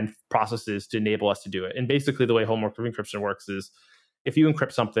models and processes to enable us to do it. And basically the way homomorphic encryption works is if you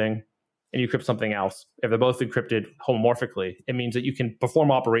encrypt something and you encrypt something else, if they're both encrypted homomorphically, it means that you can perform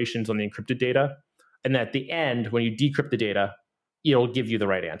operations on the encrypted data. And at the end, when you decrypt the data, it'll give you the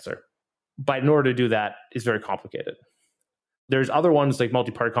right answer. But in order to do that, it's very complicated. There's other ones like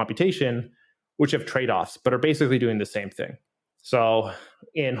multi-party computation, which have trade-offs, but are basically doing the same thing. So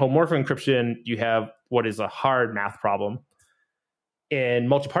in homomorphic encryption, you have what is a hard math problem. In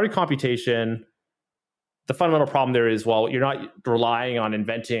multi-party computation, the fundamental problem there is, well, you're not relying on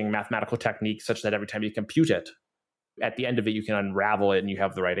inventing mathematical techniques such that every time you compute it, at the end of it, you can unravel it and you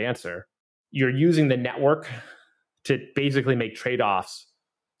have the right answer. You're using the network to basically make trade-offs.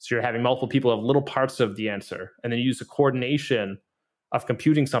 So you're having multiple people have little parts of the answer, and then you use the coordination of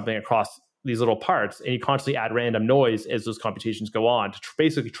computing something across these little parts, and you constantly add random noise as those computations go on to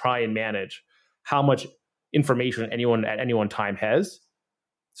basically try and manage how much information anyone at any one time has,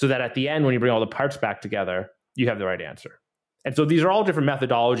 so that at the end, when you bring all the parts back together, you have the right answer. And so these are all different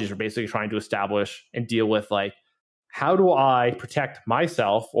methodologies we're basically trying to establish and deal with, how do I protect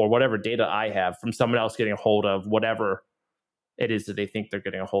myself or whatever data I have from someone else getting a hold of whatever it is that they think they're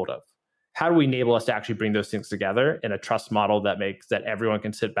getting a hold of? How do we enable us to actually bring those things together in a trust model that makes that everyone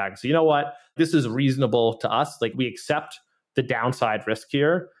can sit back and say, you know what, this is reasonable to us. We accept the downside risk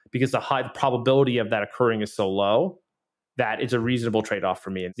here because the high probability of that occurring is so low that it's a reasonable trade-off for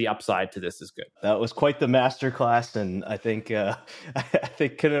me, and the upside to this is good. That was quite the masterclass, and I think I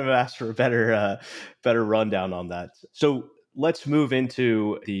think couldn't have asked for a better rundown on that. So let's move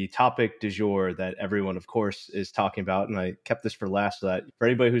into the topic du jour that everyone, of course, is talking about, and I kept this for last so that for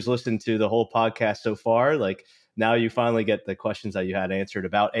anybody who's listened to the whole podcast so far, like now you finally get the questions that you had answered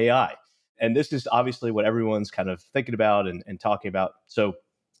about AI. And this is obviously what everyone's kind of thinking about and talking about. So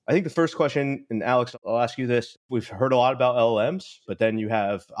I think the first question, and Alex, I'll ask you this. We've heard a lot about LLMs, but then you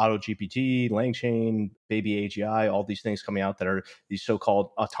have AutoGPT, LangChain, Baby AGI, all these things coming out that are these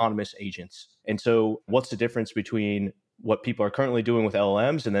so-called autonomous agents. And so what's the difference between what people are currently doing with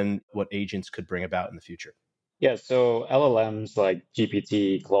LLMs and then what agents could bring about in the future? Yeah, so LLMs like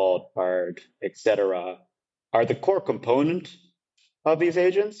GPT, Claude, Bard, etc., are the core component of these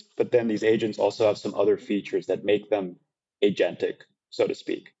agents, but then these agents also have some other features that make them agentic, so to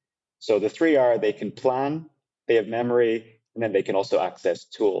speak. So the three are they can plan, they have memory, and then they can also access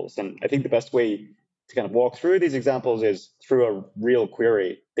tools. And I think the best way to kind of walk through these examples is through a real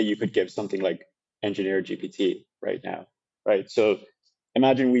query that you could give something like engineer GPT right now, right? So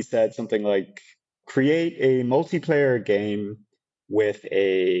imagine we said something like, create a multiplayer game with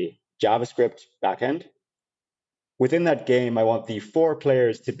a JavaScript backend. Within that game, I want the 4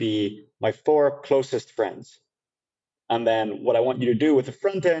 players to be my 4 closest friends. And then what I want you to do with the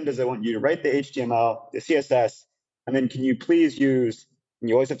front end is I want you to write the HTML, the CSS, and then can you please use, and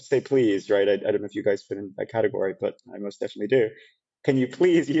you always have to say please, right? I don't know if you guys fit in that category, but I most definitely do. Can you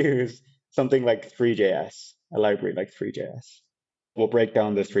please use something like Three.js, a library like Three.js? We'll break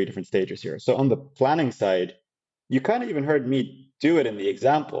down the 3 different stages here. So on the planning side, you kind of even heard me do it in the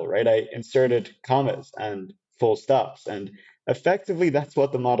example, right? I inserted commas and full stops. And effectively, that's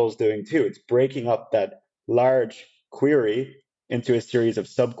what the model is doing too. It's breaking up that large query into a series of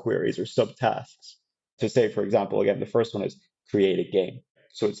subqueries or subtasks. To say, for example, again, the first one is create a game.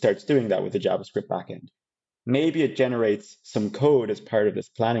 So it starts doing that with the JavaScript backend. Maybe it generates some code as part of this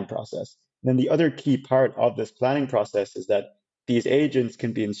planning process. And then the other key part of this planning process is that these agents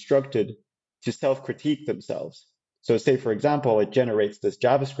can be instructed to self-critique themselves. So say, for example, it generates this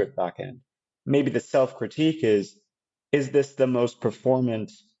JavaScript backend. Maybe the self-critique is this the most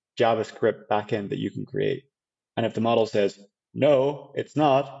performant JavaScript backend that you can create? And if the model says, no, it's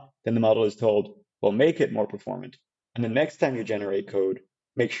not, then the model is told, well, make it more performant. And the next time you generate code,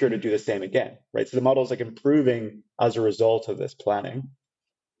 make sure to do the same again, right? So the model is like improving as a result of this planning.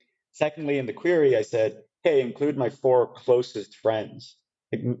 Secondly, in the query, I said, hey, include my 4 closest friends.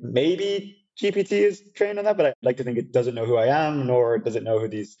 Like maybe GPT is trained on that, but I'd like to think it doesn't know who I am, nor does it know who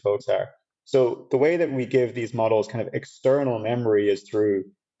these folks are. So the way that we give these models kind of external memory is through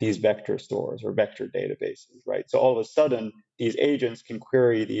these vector stores or vector databases, right? So all of a sudden, these agents can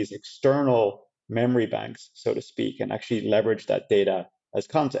query these external memory banks, so to speak, and actually leverage that data as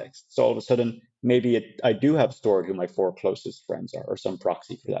context. So all of a sudden, maybe I do have stored who my 4 closest friends are, or some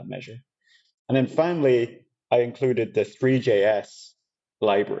proxy for that measure. And then finally, I included the Three.js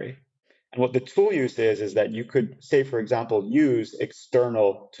library. And what the tool use is that you could, say, for example, use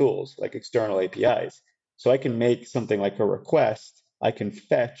external tools, like external APIs. So I can make something like a request. I can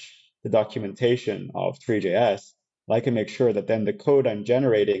fetch the documentation of Three.js. And I can make sure that then the code I'm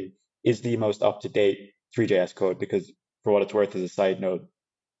generating is the most up-to-date Three.js code, because for what it's worth, as a side note,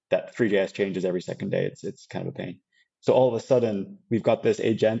 that Three.js changes every second day. It's kind of a pain. So all of a sudden, we've got this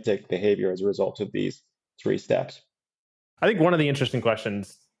agentic behavior as a result of these 3 steps. I think one of the interesting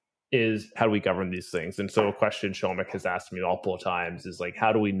questions is how do we govern these things? And so a question Snyk has asked me multiple times is like,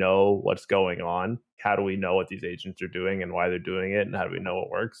 how do we know what's going on? How do we know what these agents are doing and why they're doing it? And how do we know what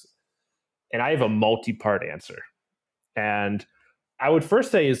works? And I have a multi-part answer. And I would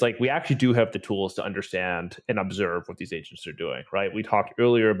first say is like, we actually do have the tools to understand and observe what these agents are doing, right? We talked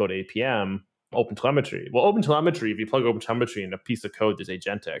earlier about APM, OpenTelemetry. Well, OpenTelemetry, if you plug OpenTelemetry in a piece of code that's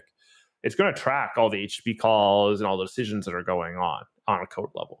agentic, it's going to track all the HTTP calls and all the decisions that are going on a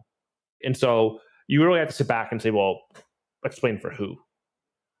code level. And so you really have to sit back and say, well, explain for who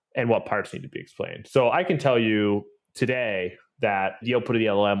and what parts need to be explained. So I can tell you today that the output of the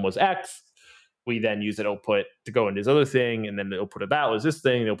LLM was X. We then use that output to go into this other thing, and then the output of that was this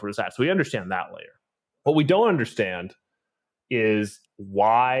thing, the output was that. So we understand that layer. What we don't understand is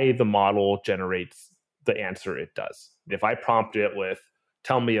why the model generates the answer it does. If I prompt it with,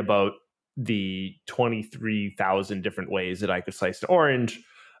 tell me about the 23,000 different ways that I could slice an orange,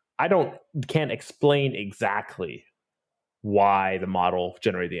 I can't explain exactly why the model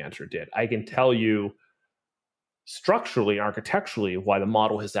generated the answer it did. I can tell you structurally, architecturally, why the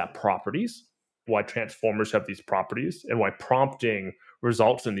model has that properties, why transformers have these properties, and why prompting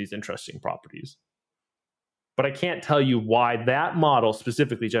results in these interesting properties. But I can't tell you why that model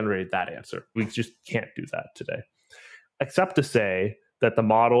specifically generated that answer. We just can't do that today. Except to say that the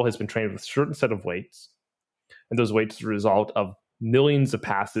model has been trained with a certain set of weights. And those weights are the result of millions of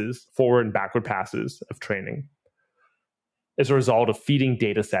passes, forward and backward passes of training, as a result of feeding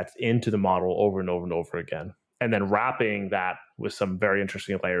data sets into the model over and over and over again, and then wrapping that with some very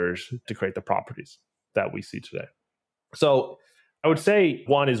interesting layers to create the properties that we see today. So I would say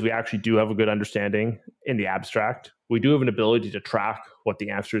one is we actually do have a good understanding in the abstract. We do have an ability to track what the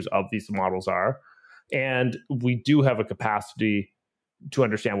answers of these models are. And we do have a capacity to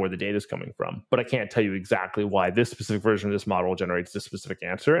understand where the data is coming from. But I can't tell you exactly why this specific version of this model generates this specific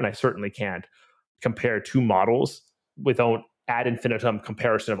answer. And I certainly can't compare two models without ad infinitum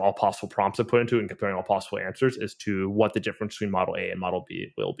comparison of all possible prompts I put into it and comparing all possible answers as to what the difference between model A and model B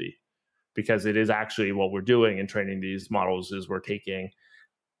will be. Because it is actually what we're doing in training these models is we're taking,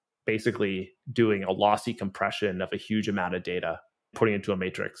 basically doing a lossy compression of a huge amount of data, putting it into a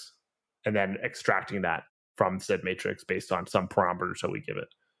matrix, and then extracting that from said matrix based on some parameters that we give it.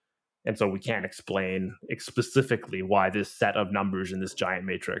 And so we can't explain specifically why this set of numbers in this giant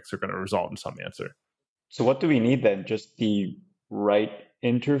matrix are going to result in some answer. So what do we need then? Just the right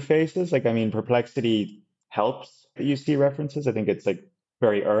interfaces? Like, I mean, Perplexity helps that you see references. I think it's like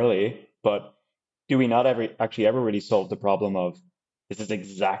very early, but do we not ever really solve the problem of this is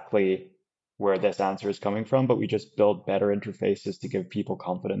exactly where this answer is coming from, but we just build better interfaces to give people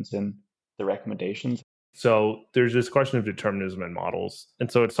confidence in the recommendations? So there's this question of determinism in models.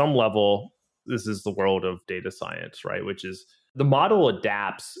 And so at some level, this is the world of data science, right? Which is the model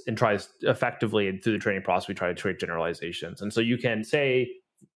adapts and tries effectively, and through the training process, we try to create generalizations. And so you can say,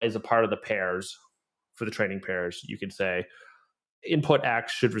 as a part of the pairs, for the training pairs, you can say input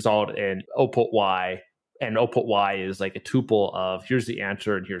X should result in output Y, and output Y is like a tuple of here's the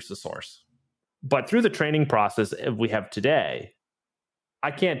answer and here's the source. But through the training process we have today,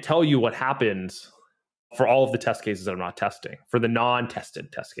 I can't tell you what happens for all of the test cases that I'm not testing, for the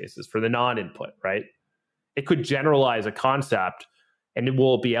non-tested test cases, for the non-input, right? It could generalize a concept and it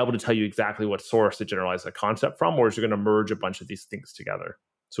will be able to tell you exactly what source to generalize a concept from, or is it going to merge a bunch of these things together?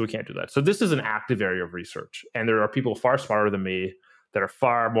 So we can't do that. So this is an active area of research. And there are people far smarter than me that are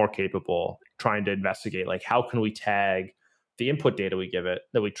far more capable trying to investigate, like, how can we tag the input data we give it,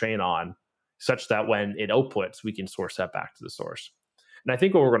 that we train on, such that when it outputs, we can source that back to the source. And I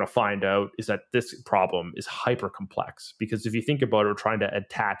think what we're going to find out is that this problem is hyper complex, because if you think about it, we're trying to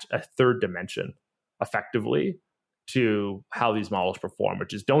attach a third dimension effectively to how these models perform,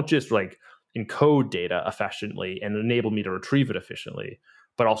 which is don't just like encode data efficiently and enable me to retrieve it efficiently,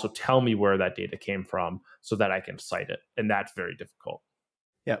 but also tell me where that data came from so that I can cite it. And that's very difficult.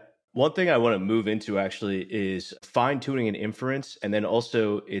 Yeah. One thing I want to move into actually is fine tuning and inference, and then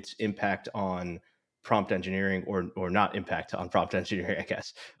also its impact on prompt engineering, or not impact on prompt engineering, I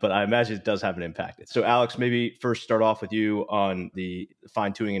guess. But I imagine it does have an impact. So Alex, maybe first start off with you on the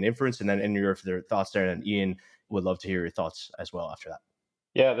fine tuning and inference, and then any of their thoughts there. And Ian, would love to hear your thoughts as well after that.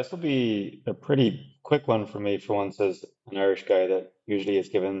 Yeah, this will be a pretty quick one for me, for once, as an Irish guy that usually is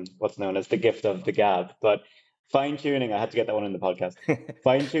given what's known as the gift of the gab. But fine tuning, I had to get that one in the podcast.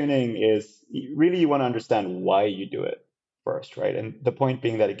 Fine tuning is really, you want to understand why you do it first, right? And the point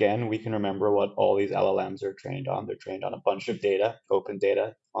being that, again, we can remember what all these LLMs are trained on. They're trained on a bunch of data, open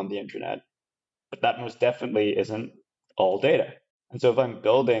data on the internet. But that most definitely isn't all data. And so if I'm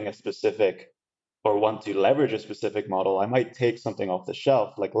building a specific or want to leverage a specific model, I might take something off the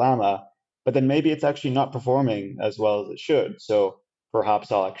shelf like Llama, but then maybe it's actually not performing as well as it should. So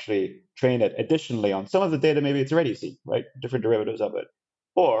perhaps I'll actually train it additionally on some of the data maybe it's already seen, right? Different derivatives of it.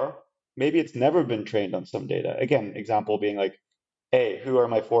 Or maybe it's never been trained on some data. Again, example being like, hey, who are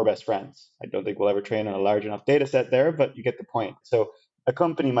my 4 best friends? I don't think we'll ever train on a large enough data set there, but you get the point. So a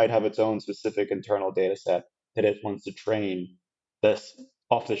company might have its own specific internal data set that it wants to train this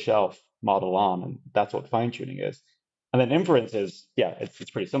off-the-shelf model on, and that's what fine-tuning is. And then inference is, yeah, it's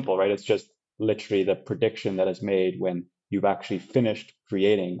pretty simple, right? It's just literally the prediction that is made when you've actually finished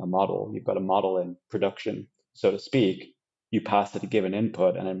creating a model. You've got a model in production, so to speak. You pass it a given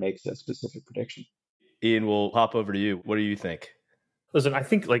input, and it makes a specific prediction. Ian, we'll hop over to you. What do you think? Listen, I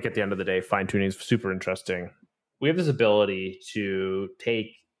think like at the end of the day, fine-tuning is super interesting. We have this ability to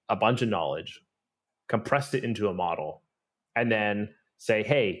take a bunch of knowledge, compress it into a model, and then say,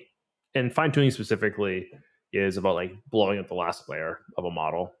 hey, and fine-tuning specifically is about like blowing up the last layer of a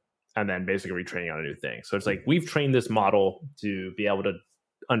model and then basically retraining on a new thing. So it's like we've trained this model to be able to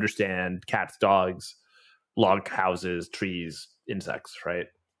understand cats, dogs, log houses, trees, insects, right?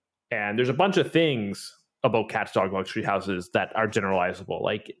 And there's a bunch of things about cats, dogs, logs, tree houses that are generalizable,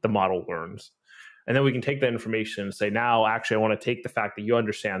 like the model learns. And then we can take that information and say, now, actually, I want to take the fact that you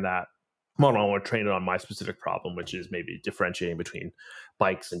understand that model, I want to train it on my specific problem, which is maybe differentiating between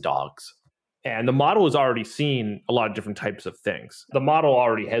bikes and dogs. And the model has already seen a lot of different types of things. The model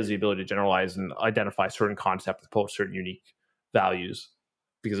already has the ability to generalize and identify certain concepts, post certain unique values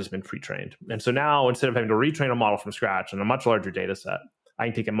because it's been pre-trained. And so now, instead of having to retrain a model from scratch on a much larger data set, I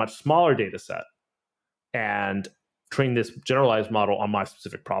can take a much smaller data set and train this generalized model on my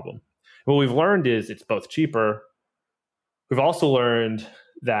specific problem. What we've learned is it's both cheaper. We've also learned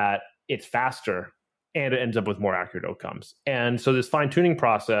that it's faster and it ends up with more accurate outcomes. And so this fine-tuning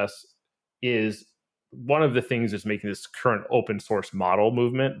process is one of the things that's making this current open source model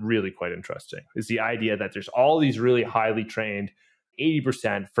movement really quite interesting, is the idea that there's all these really highly trained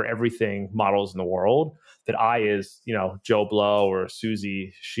 80% for everything models in the world that I, as Joe Blow or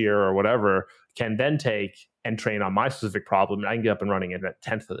Susie Shear or whatever, can then take and train on my specific problem, and I can get up and running it at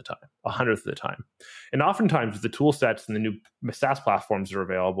 10th of the time, 100th of the time. And oftentimes with the tool sets and the new SaaS platforms that are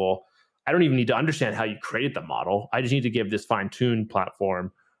available, I don't even need to understand how you created the model. I just need to give this fine-tuned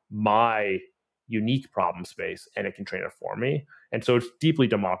platform my unique problem space, and it can train it for me. And so it's deeply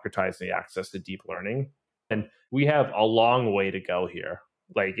democratizing the access to deep learning. And we have a long way to go here.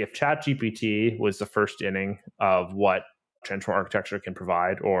 Like if ChatGPT was the first inning of what transform architecture can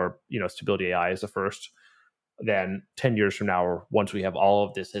provide, or Stability AI is the first, then 10 years from now, or once we have all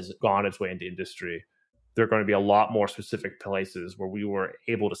of this has gone its way into industry, there are going to be a lot more specific places where we were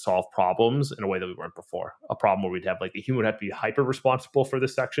able to solve problems in a way that we weren't before. A problem where we'd have the human would have to be hyper responsible for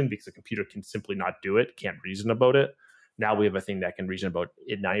this section because the computer can simply not do it, can't reason about it. Now we have a thing that can reason about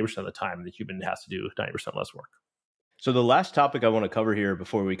it 90% of the time, and the human has to do 90% less work. So the last topic I want to cover here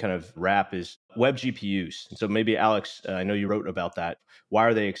before we kind of wrap is web GPUs. So maybe Alex, I know you wrote about that. Why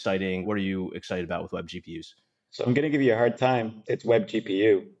are they exciting? What are you excited about with web GPUs? So I'm going to give you a hard time. It's web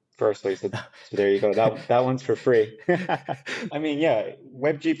GPU, firstly. So there you go. That one's for free. I mean, yeah,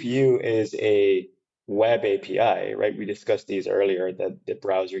 web GPU is a web API, right? We discussed these earlier, that the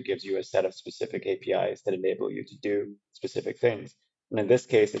browser gives you a set of specific APIs that enable you to do specific things. And in this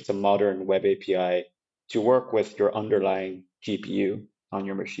case, it's a modern web API to work with your underlying GPU on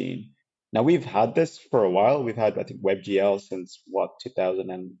your machine. Now, we've had this for a while. We've had, I think, WebGL since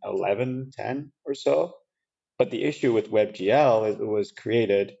 2011, 10 or so. But the issue with WebGL is it was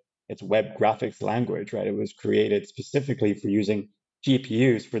created, it's web graphics language, right? It was created specifically for using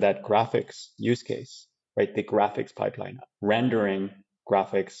GPUs for that graphics use case, right? The graphics pipeline, rendering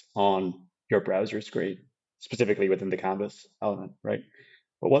graphics on your browser screen, specifically within the canvas element, right?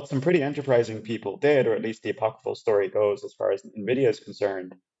 But what some pretty enterprising people did, or at least the apocryphal story goes as far as NVIDIA is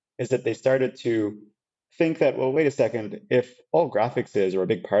concerned, is that they started to think that, well, wait a second, if all graphics is, or a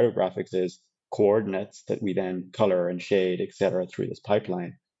big part of graphics is, coordinates that we then color and shade, et cetera, through this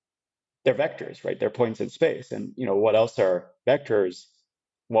pipeline, they're vectors, right? They're points in space. And what else are vectors?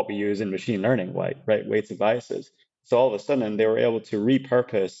 What we use in machine learning, right? Weights and biases. So all of a sudden, they were able to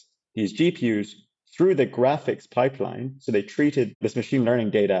repurpose these GPUs through the graphics pipeline. So they treated this machine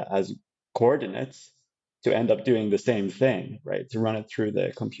learning data as coordinates to end up doing the same thing, right? To run it through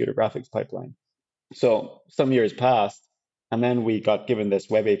the computer graphics pipeline. So some years passed, and then we got given this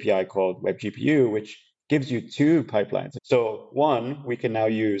web API called Web GPU, which gives you two pipelines. So one, we can now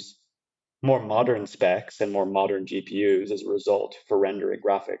use more modern specs and more modern GPUs as a result for rendering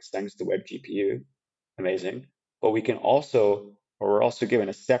graphics, thanks to Web GPU. Amazing. But we can also, or we're also given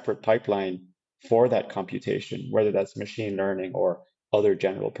a separate pipeline for that computation, whether that's machine learning or other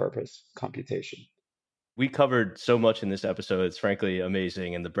general purpose computation. We covered so much in this episode. It's frankly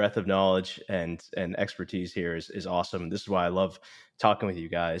amazing. And the breadth of knowledge and expertise here is awesome. This is why I love talking with you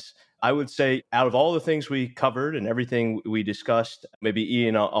guys. I would say out of all the things we covered and everything we discussed, maybe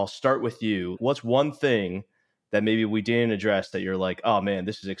Ian, I'll start with you. What's one thing that maybe we didn't address that you're like, oh man,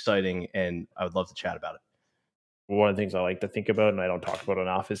 this is exciting and I would love to chat about it? One of the things I like to think about, and I don't talk about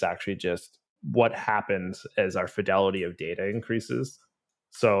enough, is actually just what happens as our fidelity of data increases.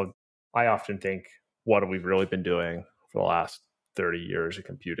 So I often think, what have we really been doing for the last 30 years of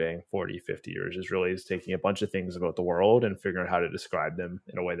computing, 40, 50 years, is taking a bunch of things about the world and figuring out how to describe them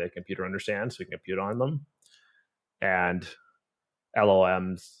in a way that a computer understands so we can compute on them. And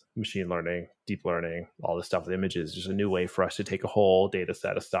LLMs, machine learning, deep learning, all this stuff with images, just a new way for us to take a whole data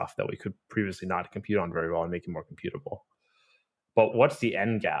set of stuff that we could previously not compute on very well and make it more computable. But what's the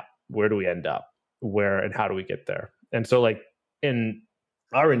end gap? Where do we end up? Where and how do we get there? And so in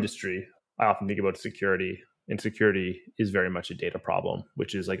our industry, I often think about security, and security is very much a data problem,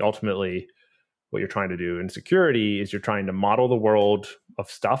 which is ultimately what you're trying to do in security is you're trying to model the world of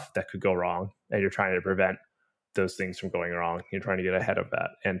stuff that could go wrong, and you're trying to prevent those things from going wrong. You're trying to get ahead of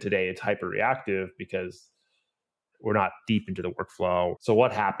that. And today it's hyper reactive because we're not deep into the workflow. So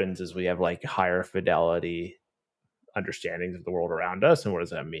what happens is we have like higher fidelity understandings of the world around us. And what does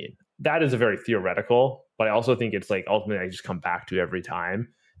that mean? That is a very theoretical, but I also think it's like ultimately I just come back to every time.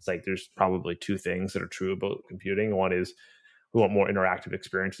 It's like there's probably two things that are true about computing. One is we want more interactive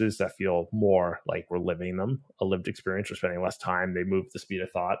experiences that feel more like we're living them, a lived experience. We're spending less time. They move at the speed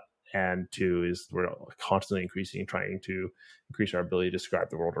of thought. And two is we're constantly increasing, trying to increase our ability to describe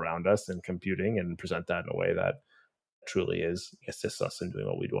the world around us and computing and present that in a way that truly assists us in doing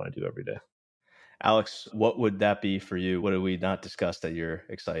what we want to do every day. Alex, what would that be for you? What did we not discuss that you're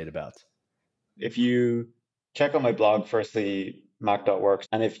excited about? If you check on my blog, firstly, mac.works,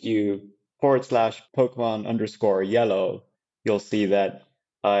 and if you /Pokemon_yellow, you'll see that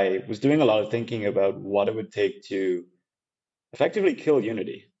I was doing a lot of thinking about what it would take to effectively kill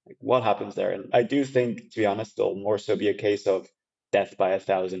Unity. Like what happens there? And I do think, to be honest, it'll more so be a case of death by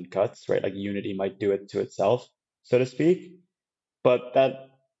 1,000 cuts, right? Like Unity might do it to itself, so to speak. But that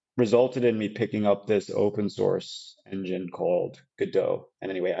resulted in me picking up this open source engine called Godot.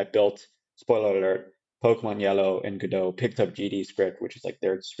 And anyway, I built, spoiler alert, Pokemon Yellow in Godot, picked up GDScript, which is like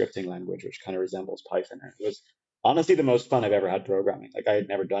their scripting language, which kind of resembles Python. And it was honestly the most fun I've ever had programming. Like I had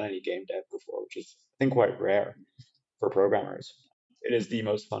never done any game dev before, which is I think quite rare for programmers. It is the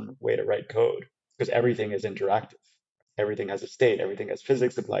most fun way to write code because everything is interactive. Everything has a state, everything has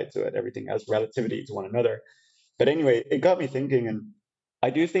physics applied to it, everything has relativity to one another. But anyway, it got me thinking, and I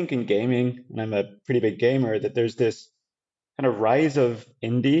do think in gaming, and I'm a pretty big gamer, that there's this kind of rise of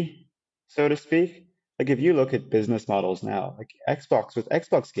indie, so to speak. Like if you look at business models now, like Xbox with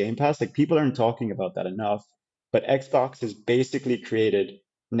Xbox Game Pass, like people aren't talking about that enough, but Xbox has basically created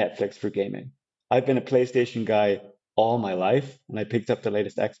Netflix for gaming. I've been a PlayStation guy all my life, and I picked up the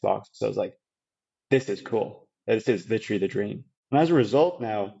latest Xbox, so I was like, this is cool. This is literally the dream. And as a result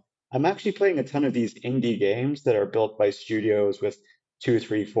now, I'm actually playing a ton of these indie games that are built by studios with 2,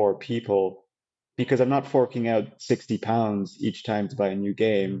 3, 4 people because I'm not forking out £60 each time to buy a new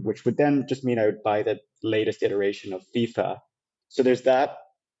game, which would then just mean I would buy the latest iteration of FIFA. So there's that.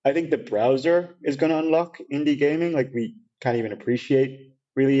 I think the browser is going to unlock indie gaming like we can't even appreciate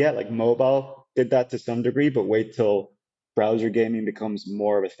really yet. Like mobile did that to some degree, but wait till browser gaming becomes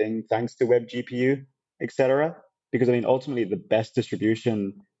more of a thing thanks to web GPU, etc. Because I mean, ultimately, the best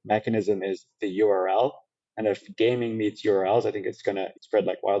distribution mechanism is the URL. And if gaming meets URLs, I think it's going to spread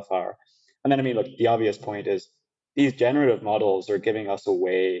like wildfire. And then, I mean, look, the obvious point is these generative models are giving us a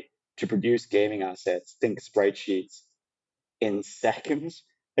way to produce gaming assets, think sprite sheets, in seconds.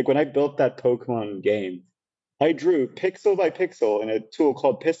 Like when I built that Pokemon game, I drew pixel by pixel in a tool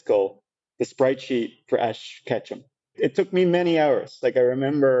called Piskel, the sprite sheet for Ash Ketchum. It took me many hours. Like I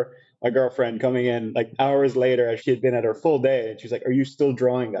remember my girlfriend coming in like hours later as she had been at her full day, and she's like, "Are you still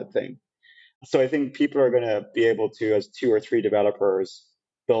drawing that thing?" So I think people are going to be able to, as 2 or 3 developers,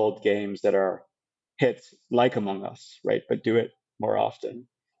 build games that are hits like Among Us, right? But do it more often.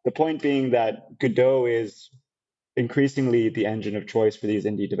 The point being that Godot is increasingly the engine of choice for these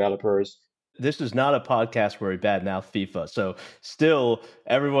indie developers. This is not a podcast where we badmouth FIFA. So still,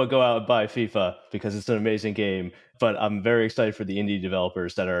 everyone go out and buy FIFA because it's an amazing game. But I'm very excited for the indie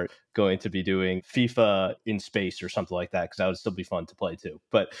developers that are going to be doing FIFA in space or something like that, because that would still be fun to play too.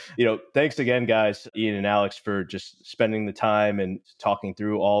 But, thanks again, guys, Ian and Alex, for just spending the time and talking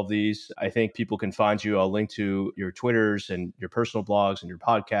through all of these. I think people can find you. I'll link to your Twitters and your personal blogs and your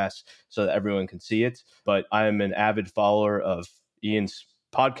podcasts so that everyone can see it. But I am an avid follower of Ian's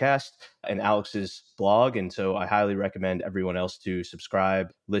podcast and Alex's blog. And so I highly recommend everyone else to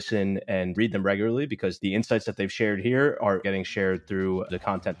subscribe, listen, and read them regularly because the insights that they've shared here are getting shared through the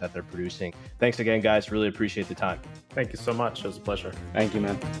content that they're producing. Thanks again, guys. Really appreciate the time. Thank you so much. It was a pleasure. Thank you,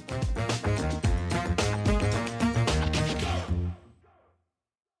 man.